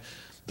fact that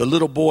the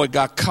little boy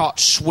got caught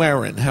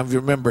swearing. How do you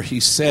remember? He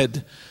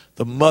said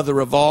the mother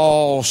of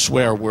all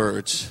swear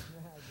words.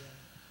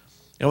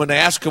 And when they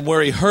asked him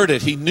where he heard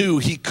it, he knew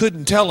he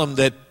couldn't tell him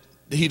that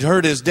he'd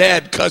heard his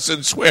dad cuss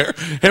and swear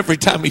every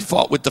time he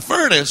fought with the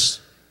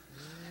furnace.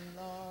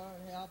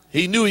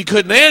 He knew he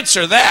couldn't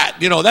answer that.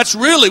 That's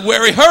really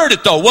where he heard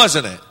it, though,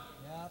 wasn't it?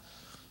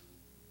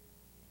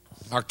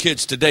 Our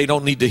kids today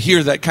don't need to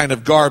hear that kind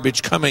of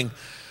garbage coming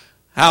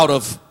out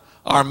of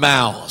our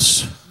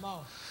mouths.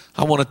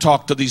 I want to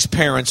talk to these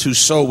parents who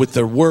sow with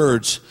their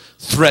words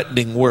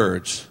threatening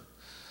words.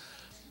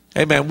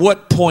 Amen.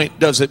 What point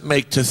does it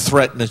make to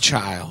threaten a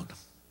child?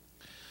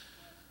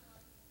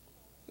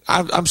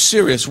 I'm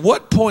serious.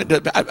 What point?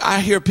 I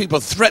hear people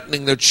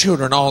threatening their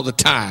children all the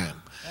time.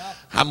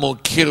 I'm going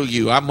to kill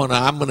you. I'm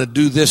going to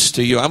do this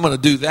to you. I'm going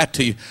to do that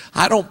to you.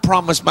 I don't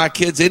promise my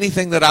kids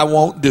anything that I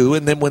won't do.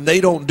 And then when they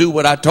don't do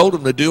what I told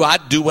them to do, I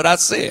do what I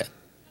said.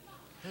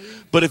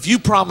 But if you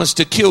promise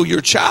to kill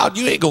your child,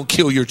 you ain't going to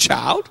kill your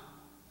child.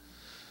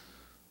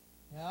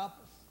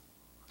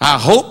 I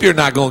hope you're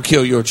not going to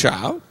kill your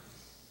child.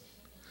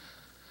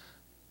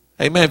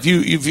 Amen.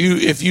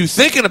 If you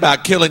thinking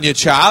about killing your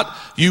child,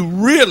 you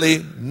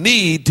really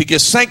need to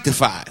get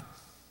sanctified.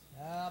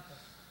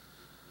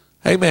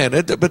 Amen.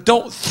 But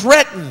don't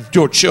threaten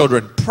your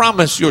children.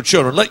 Promise your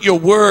children. Let your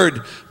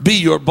word be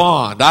your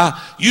bond.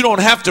 You don't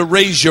have to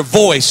raise your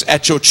voice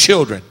at your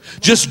children.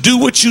 Just do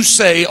what you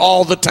say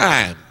all the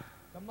time.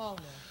 Come on,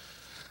 man.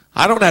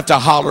 I don't have to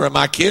holler at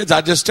my kids. I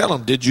just tell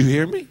them, did you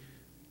hear me?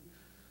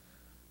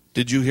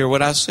 Did you hear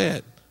what I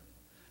said?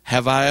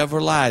 Have I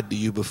ever lied to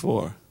you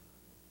before?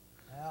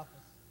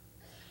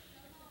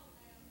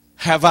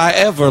 Have I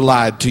ever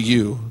lied to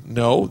you?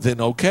 No, then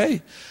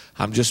okay.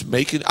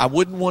 I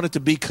wouldn't want it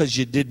to be because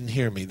you didn't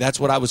hear me. That's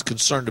what I was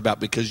concerned about,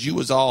 because you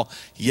was all,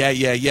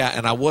 yeah,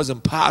 and I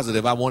wasn't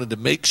positive. I wanted to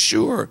make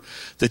sure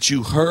that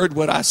you heard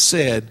what I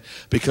said,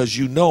 because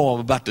I'm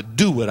about to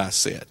do what I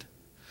said.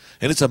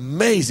 And it's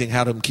amazing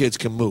how them kids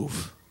can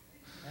move.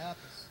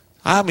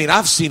 I mean,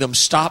 I've seen them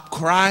stop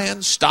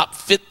crying, stop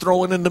fit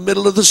throwing in the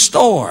middle of the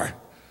store,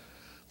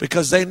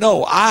 because they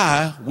know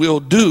I will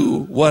do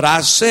what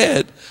I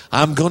said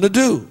I'm going to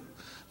do.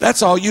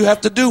 That's all you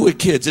have to do with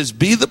kids, is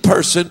be the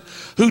person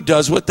who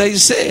does what they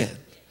said.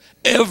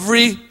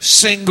 Every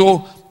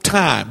single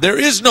time. There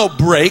is no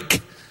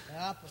break.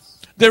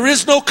 There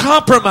is no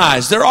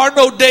compromise. There are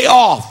no day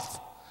off.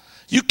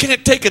 You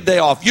can't take a day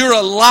off. You're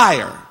a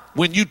liar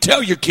when you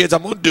tell your kids,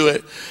 I'm going to do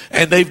it,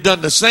 and they've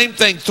done the same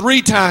thing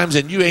 3 times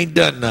and you ain't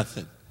done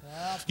nothing.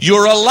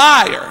 You're a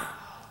liar.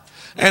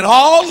 And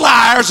all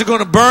liars are going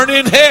to burn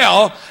in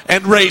hell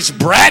and raise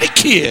bratty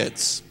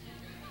kids.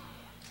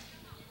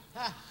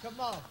 Come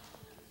on.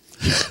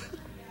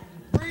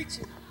 Preach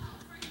it.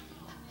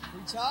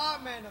 Preach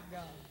hard, man of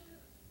God.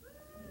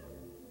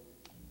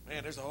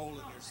 Man, there's a hole in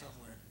here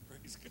somewhere.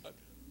 Praise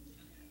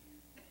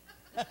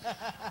God.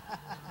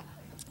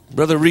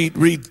 Brother, read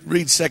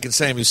 2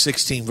 Samuel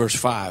 16, verse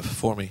 5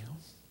 for me.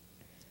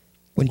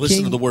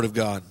 Listen to the word of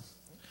God.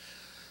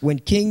 When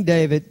King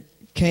David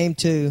came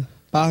to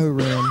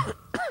Bahurim,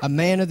 a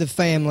man of the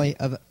family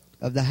of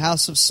the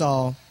house of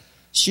Saul,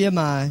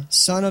 Shimei,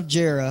 son of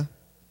Jerah,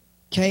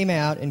 came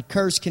out and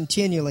cursed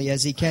continually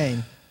as he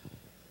came.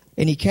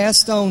 And he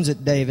cast stones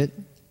at David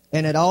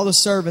and at all the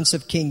servants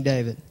of King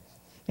David.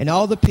 And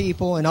all the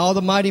people and all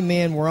the mighty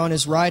men were on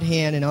his right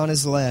hand and on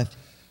his left.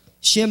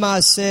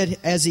 Shimei said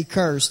as he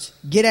cursed,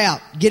 get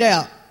out,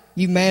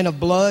 you man of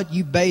blood,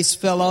 you base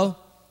fellow.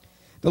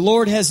 The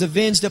Lord has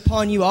avenged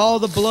upon you all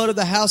the blood of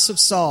the house of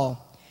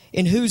Saul,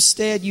 in whose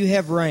stead you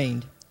have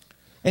reigned.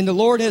 And the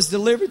Lord has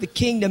delivered the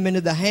kingdom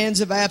into the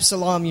hands of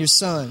Absalom your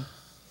son.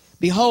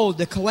 Behold,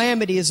 the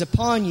calamity is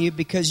upon you,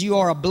 because you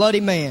are a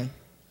bloody man.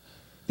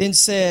 Then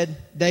said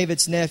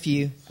David's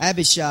nephew,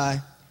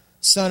 Abishai,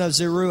 son of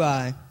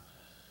Zeruiah,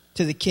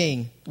 to the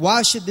king,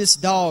 why should this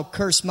dog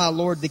curse my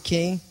lord the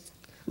king?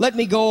 Let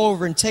me go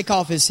over and take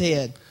off his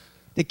head.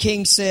 The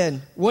king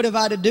said, what have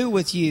I to do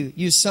with you,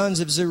 you sons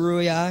of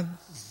Zeruiah?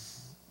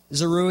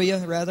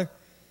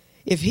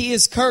 If he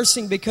is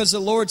cursing because the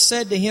Lord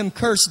said to him,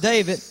 curse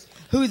David,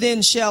 who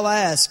then shall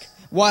ask,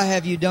 why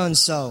have you done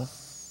so?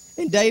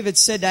 And David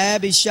said to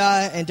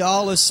Abishai and to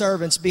all his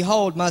servants,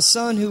 behold, my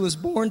son who was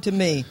born to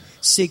me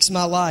seeks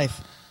my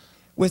life.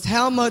 With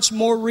how much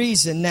more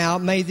reason now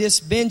may this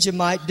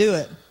Benjamite do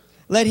it?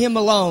 Let him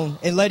alone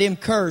and let him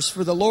curse,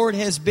 for the Lord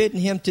has bidden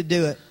him to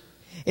do it.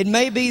 It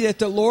may be that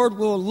the Lord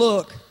will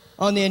look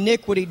on the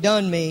iniquity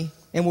done me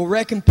and will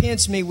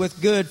recompense me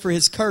with good for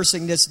his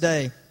cursing this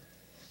day.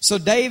 So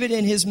David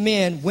and his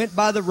men went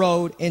by the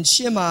road, and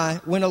Shimei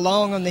went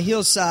along on the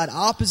hillside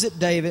opposite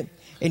David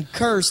and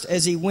cursed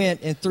as he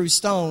went and threw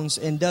stones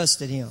and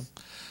dust at him.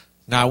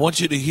 Now I want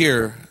you to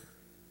hear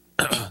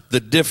the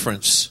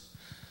difference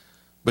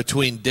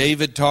between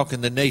David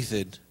talking to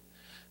Nathan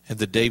and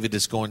the David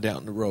that's going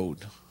down the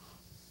road.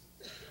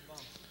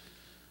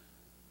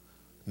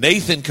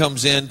 Nathan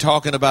comes in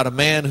talking about a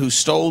man who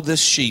stole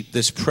this sheep,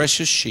 this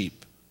precious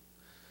sheep,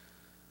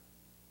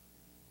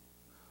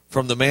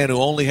 from the man who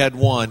only had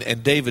one,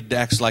 and David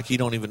acts like he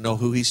don't even know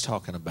who he's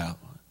talking about.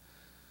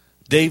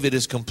 David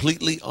is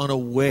completely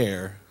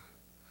unaware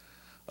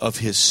of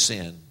his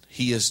sin.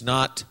 He is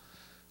not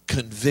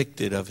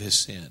convicted of his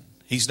sin.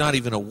 He's not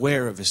even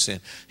aware of his sin.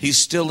 He's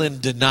still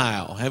in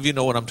denial. Have you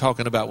know what I'm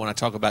talking about when I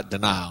talk about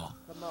denial?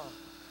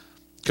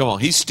 Come on.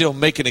 He's still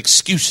making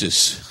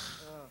excuses.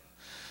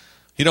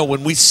 You know,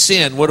 when we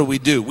sin, what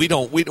do? We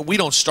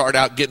don't start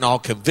out getting all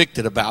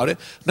convicted about it.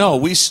 No,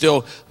 we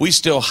still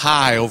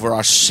high over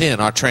our sin,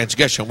 our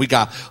transgression. We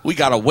got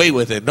away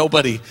with it.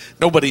 Nobody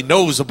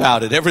knows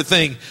about it.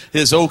 Everything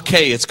is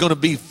okay. It's going to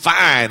be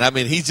fine. I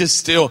mean, he's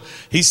still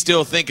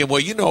thinking,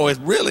 well, you know,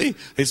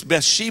 it's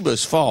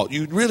Bathsheba's fault.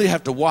 You really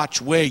have to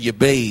watch where you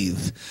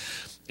bathe,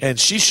 and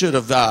she should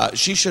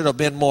have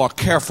been more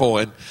careful,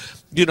 and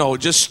you know,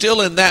 just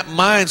still in that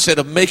mindset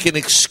of making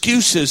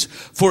excuses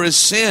for his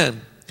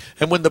sin.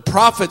 And when the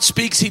prophet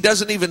speaks, he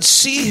doesn't even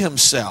see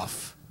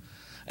himself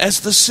as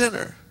the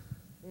sinner.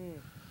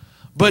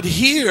 But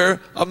here,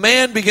 a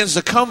man begins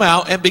to come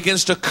out and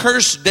begins to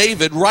curse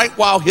David right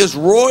while his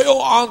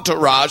royal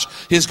entourage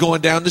is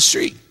going down the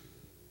street.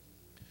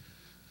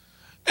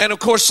 And of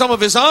course, some of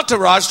his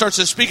entourage starts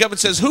to speak up and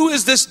says, who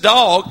is this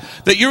dog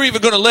that you're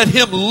even going to let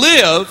him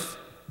live?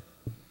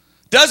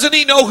 Doesn't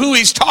he know who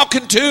he's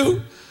talking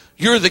to?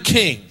 You're the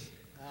king.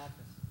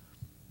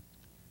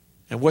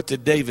 And what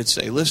did David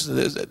say? Listen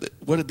to this.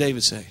 What did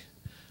David say?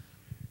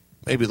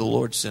 Maybe the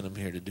Lord sent him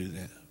here to do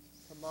that.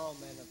 Come on,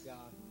 man of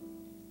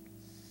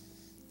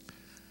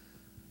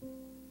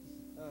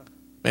God.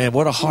 Man,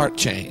 what a heart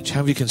change.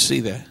 How you can see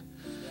that?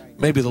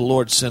 Maybe the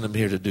Lord sent him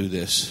here to do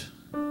this.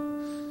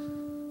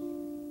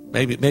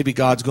 Maybe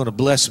God's going to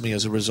bless me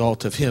as a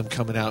result of him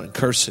coming out and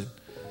cursing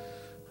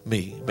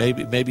me.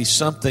 Maybe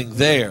something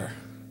there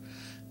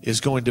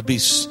is going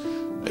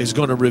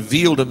to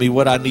reveal to me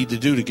what I need to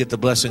do to get the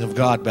blessing of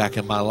God back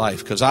in my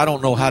life. Because I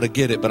don't know how to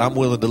get it, but I'm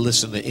willing to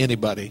listen to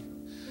anybody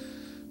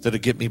that'll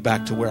get me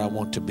back to where I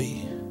want to be.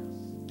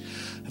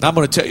 And I'm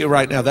going to tell you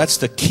right now, that's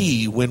the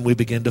key when we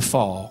begin to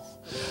fall.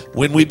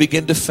 When we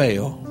begin to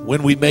fail.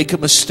 When we make a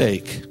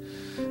mistake.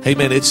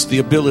 Amen. It's the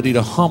ability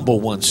to humble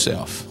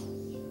oneself.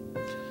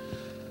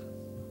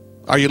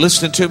 Are you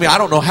listening to me? I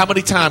don't know how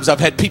many times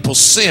I've had people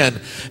sin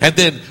and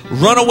then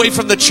run away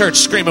from the church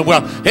screaming,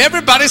 well,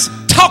 everybody's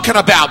talking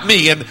about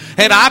me. And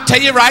I'll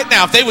tell you right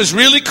now, if they was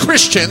really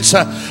Christians,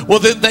 well,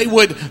 then they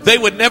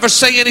would never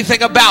say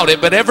anything about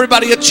it. But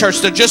everybody at church,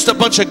 they're just a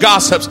bunch of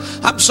gossips.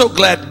 I'm so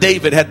glad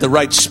David had the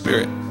right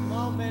spirit.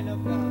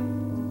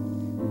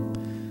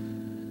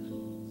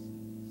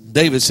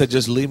 David said,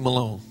 just leave him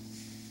alone.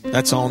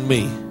 That's on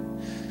me.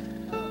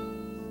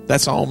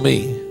 That's on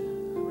me.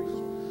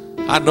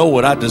 I know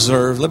what I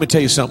deserve. Let me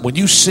tell you something. When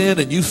you sin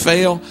and you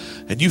fail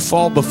and you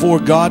fall before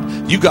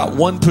God, you got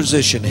one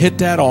position. Hit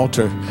that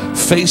altar,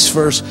 face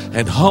first,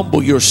 and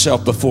humble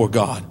yourself before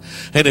God.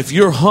 And if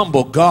you're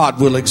humble,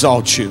 God will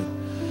exalt you.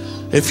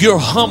 If you're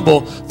humble,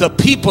 the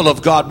people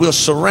of God will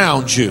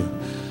surround you.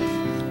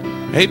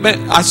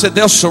 Amen. I said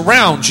they'll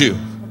surround you.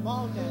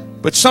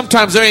 But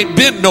sometimes there ain't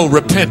been no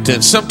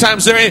repentance.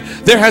 Sometimes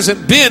there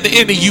hasn't been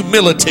any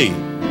humility.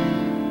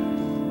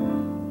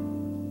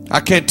 I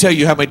can't tell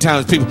you how many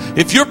times people,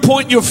 if you're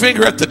pointing your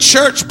finger at the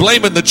church,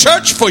 blaming the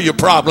church for your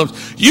problems,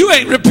 you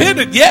ain't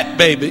repented yet,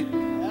 baby.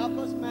 Help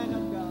us, man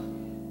of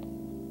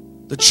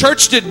God. The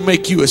church didn't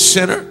make you a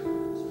sinner.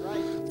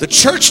 The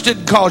church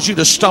didn't cause you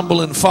to stumble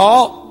and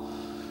fall.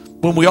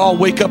 When we all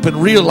wake up and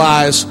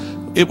realize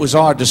it was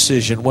our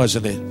decision,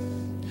 wasn't it?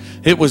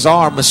 It was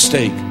our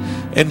mistake.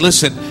 And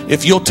listen,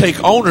 if you'll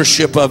take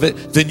ownership of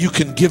it, then you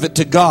can give it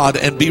to God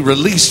and be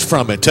released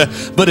from it.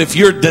 But if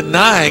you're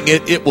denying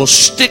it, it will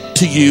stick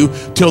to you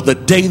till the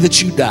day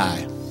that you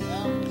die.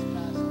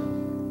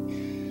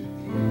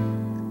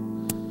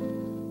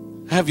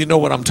 Have you know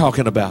what I'm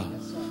talking about?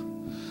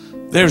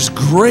 There's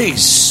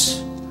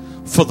grace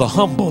for the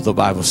humble, the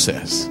Bible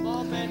says.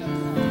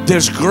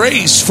 There's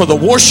grace for the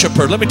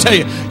worshiper. Let me tell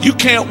you, you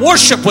can't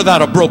worship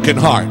without a broken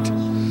heart.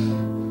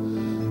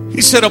 He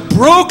said, a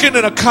broken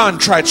and a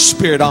contrite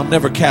spirit I'll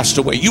never cast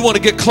away. You want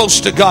to get close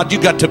to God, you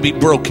got to be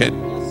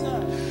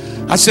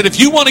broken. I said, if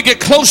you want to get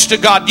close to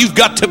God, you've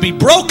got to be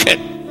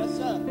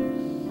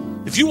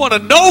broken. If you want to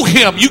know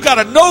him, you got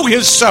to know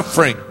his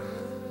suffering.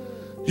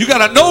 You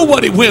got to know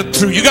what he went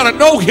through. You got to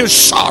know his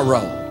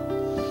sorrow.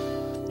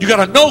 You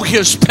got to know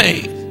his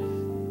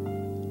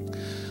pain.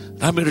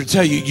 I'm here to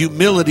tell you,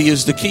 humility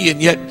is the key,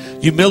 and yet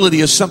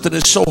humility is something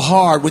that's so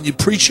hard when you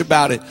preach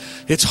about it.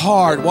 It's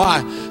hard.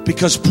 Why?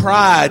 Because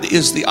pride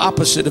is the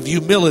opposite of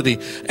humility,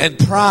 and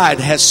pride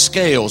has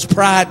scales.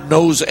 Pride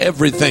knows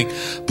everything.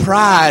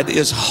 Pride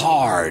is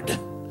hard.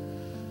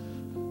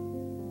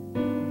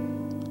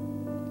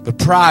 But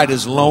pride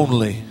is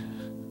lonely,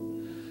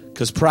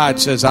 because pride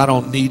says, I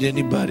don't need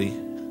anybody.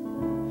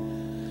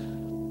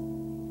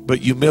 But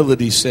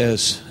humility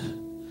says,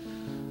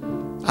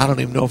 I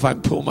don't even know if I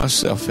can pull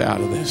myself out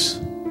of this.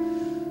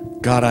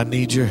 God, I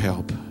need your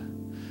help.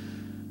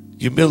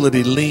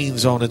 Humility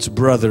leans on its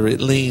brother. It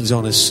leans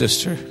on its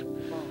sister.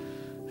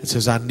 It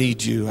says, I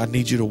need you. I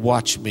need you to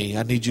watch me.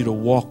 I need you to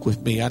walk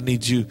with me. I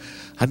need you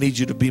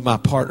to be my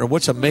partner.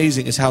 What's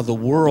amazing is how the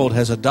world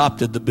has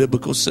adopted the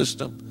biblical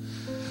system.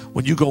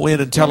 When you go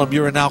in and tell them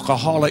you're an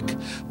alcoholic,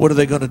 what are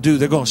they going to do?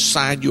 They're going to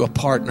sign you a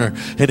partner.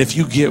 And if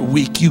you get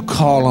weak, you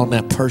call on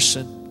that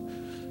person.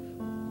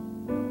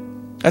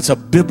 That's a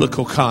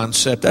biblical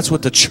concept. That's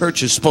what the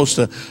church is supposed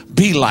to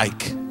be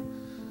like.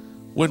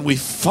 When we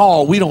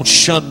fall, we don't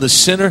shun the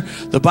sinner.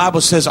 The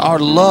Bible says our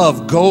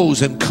love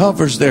goes and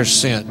covers their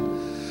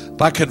sin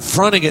by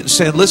confronting it and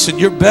saying, listen,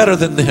 you're better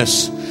than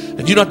this,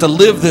 and you don't have to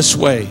live this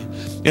way.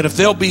 And if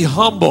they'll be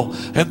humble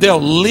and they'll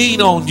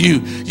lean on you,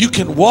 you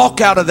can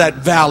walk out of that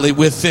valley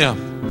with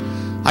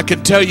them. I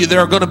can tell you there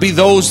are going to be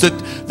those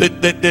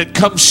that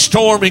come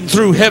storming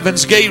through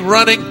heaven's gate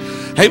running.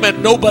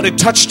 Amen. Nobody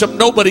touched them.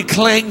 Nobody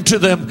clung to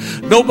them.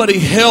 Nobody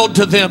held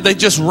to them. They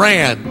just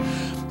ran.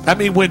 I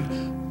mean, when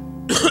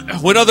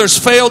others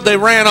failed, they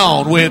ran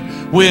on.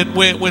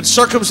 When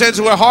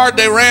circumstances were hard,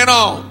 they ran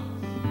on.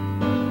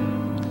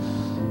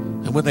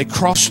 And when they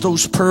crossed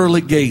those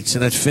pearly gates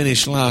and that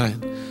finish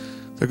line,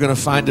 they're going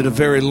to find it a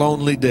very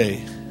lonely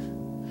day.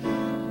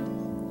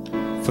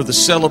 For the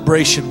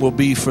celebration will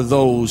be for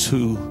those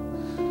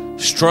who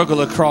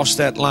struggle across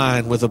that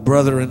line with a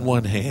brother in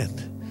one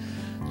hand,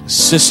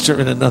 sister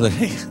in another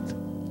hand,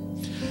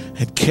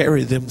 and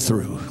carry them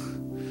through.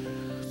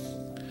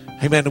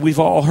 Amen. We've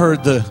all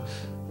heard the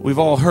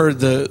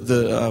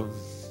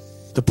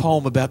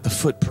poem about the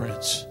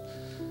footprints.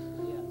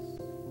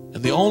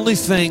 And the only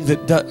thing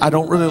that I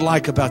don't really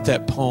like about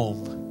that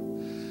poem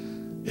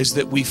is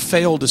that we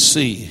fail to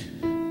see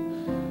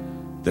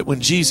that when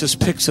Jesus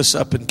picks us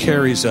up and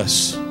carries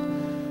us,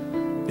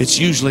 it's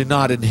usually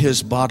not in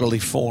his bodily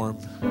form.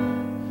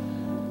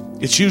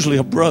 It's usually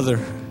a brother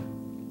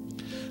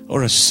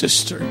or a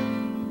sister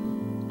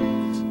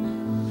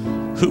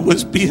who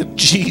was being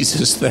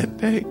Jesus that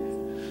day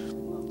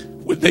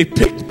when they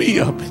picked me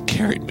up and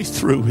carried me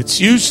through. It's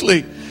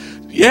usually,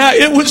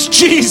 it was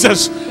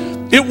Jesus.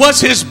 It was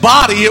his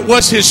body. It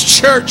was his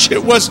church.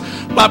 It was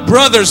my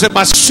brothers and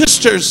my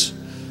sisters.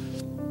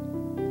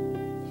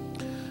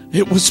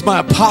 It was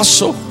my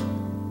apostle.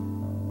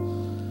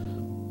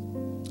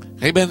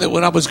 Amen. That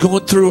when I was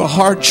going through a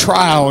hard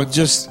trial and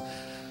just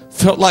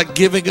felt like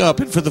giving up,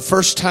 and for the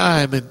first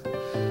time in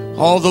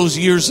all those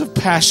years of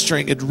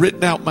pastoring, had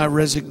written out my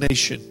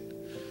resignation.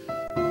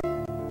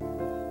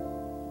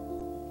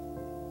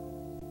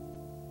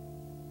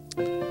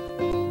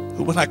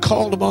 But when I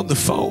called him on the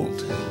phone,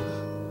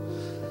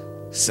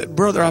 he said,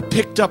 brother, I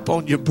picked up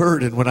on your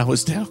burden when I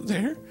was down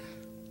there.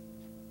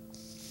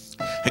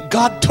 And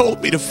God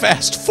told me to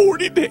fast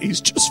 40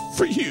 days just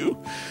for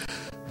you.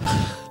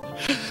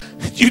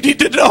 You need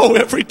to know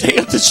every day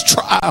of this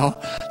trial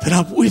that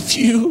I'm with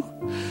you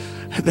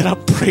and that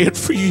I'm praying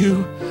for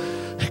you.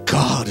 And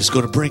God is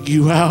going to bring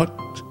you out.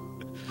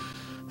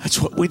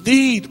 That's what we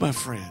need, my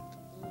friend.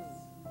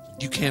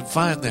 You can't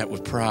find that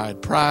with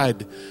pride.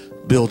 Pride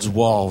builds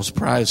walls.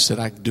 Pride said,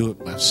 I can do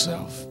it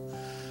myself.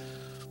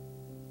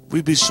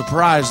 We'd be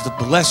surprised the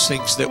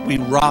blessings that we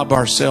rob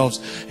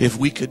ourselves if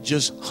we could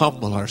just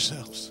humble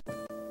ourselves.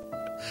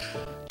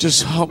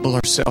 Just humble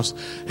ourselves.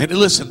 And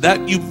listen,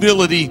 that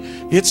humility,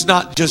 it's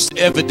not just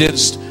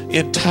evidenced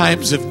in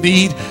times of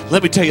need.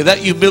 Let me tell you, that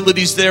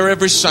humility's there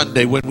every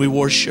Sunday when we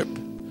worship.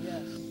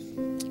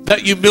 That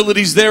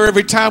humility's there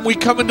every time we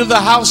come into the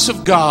house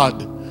of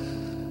God.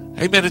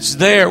 Amen. It's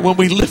there when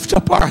we lift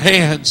up our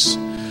hands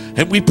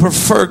and we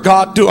prefer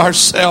God to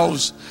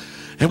ourselves.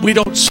 And we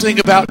don't sing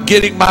about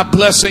getting my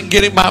blessing,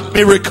 getting my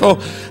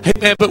miracle.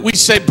 Amen. But we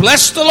say,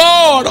 bless the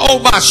Lord, oh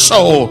my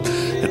soul,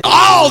 and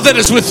all that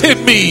is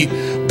within me.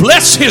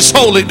 Bless his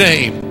holy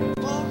name.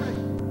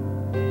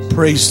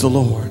 Praise the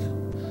Lord.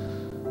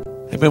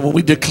 Amen. When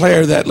we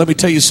declare that, let me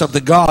tell you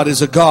something. God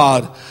is a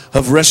God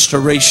of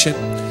restoration.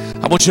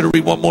 I want you to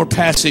read one more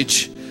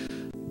passage.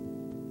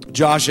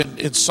 Josh,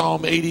 in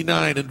Psalm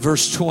 89 and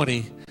verse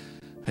 20.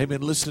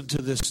 Amen. Listen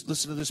to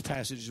this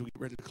passage as we get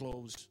ready to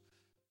close.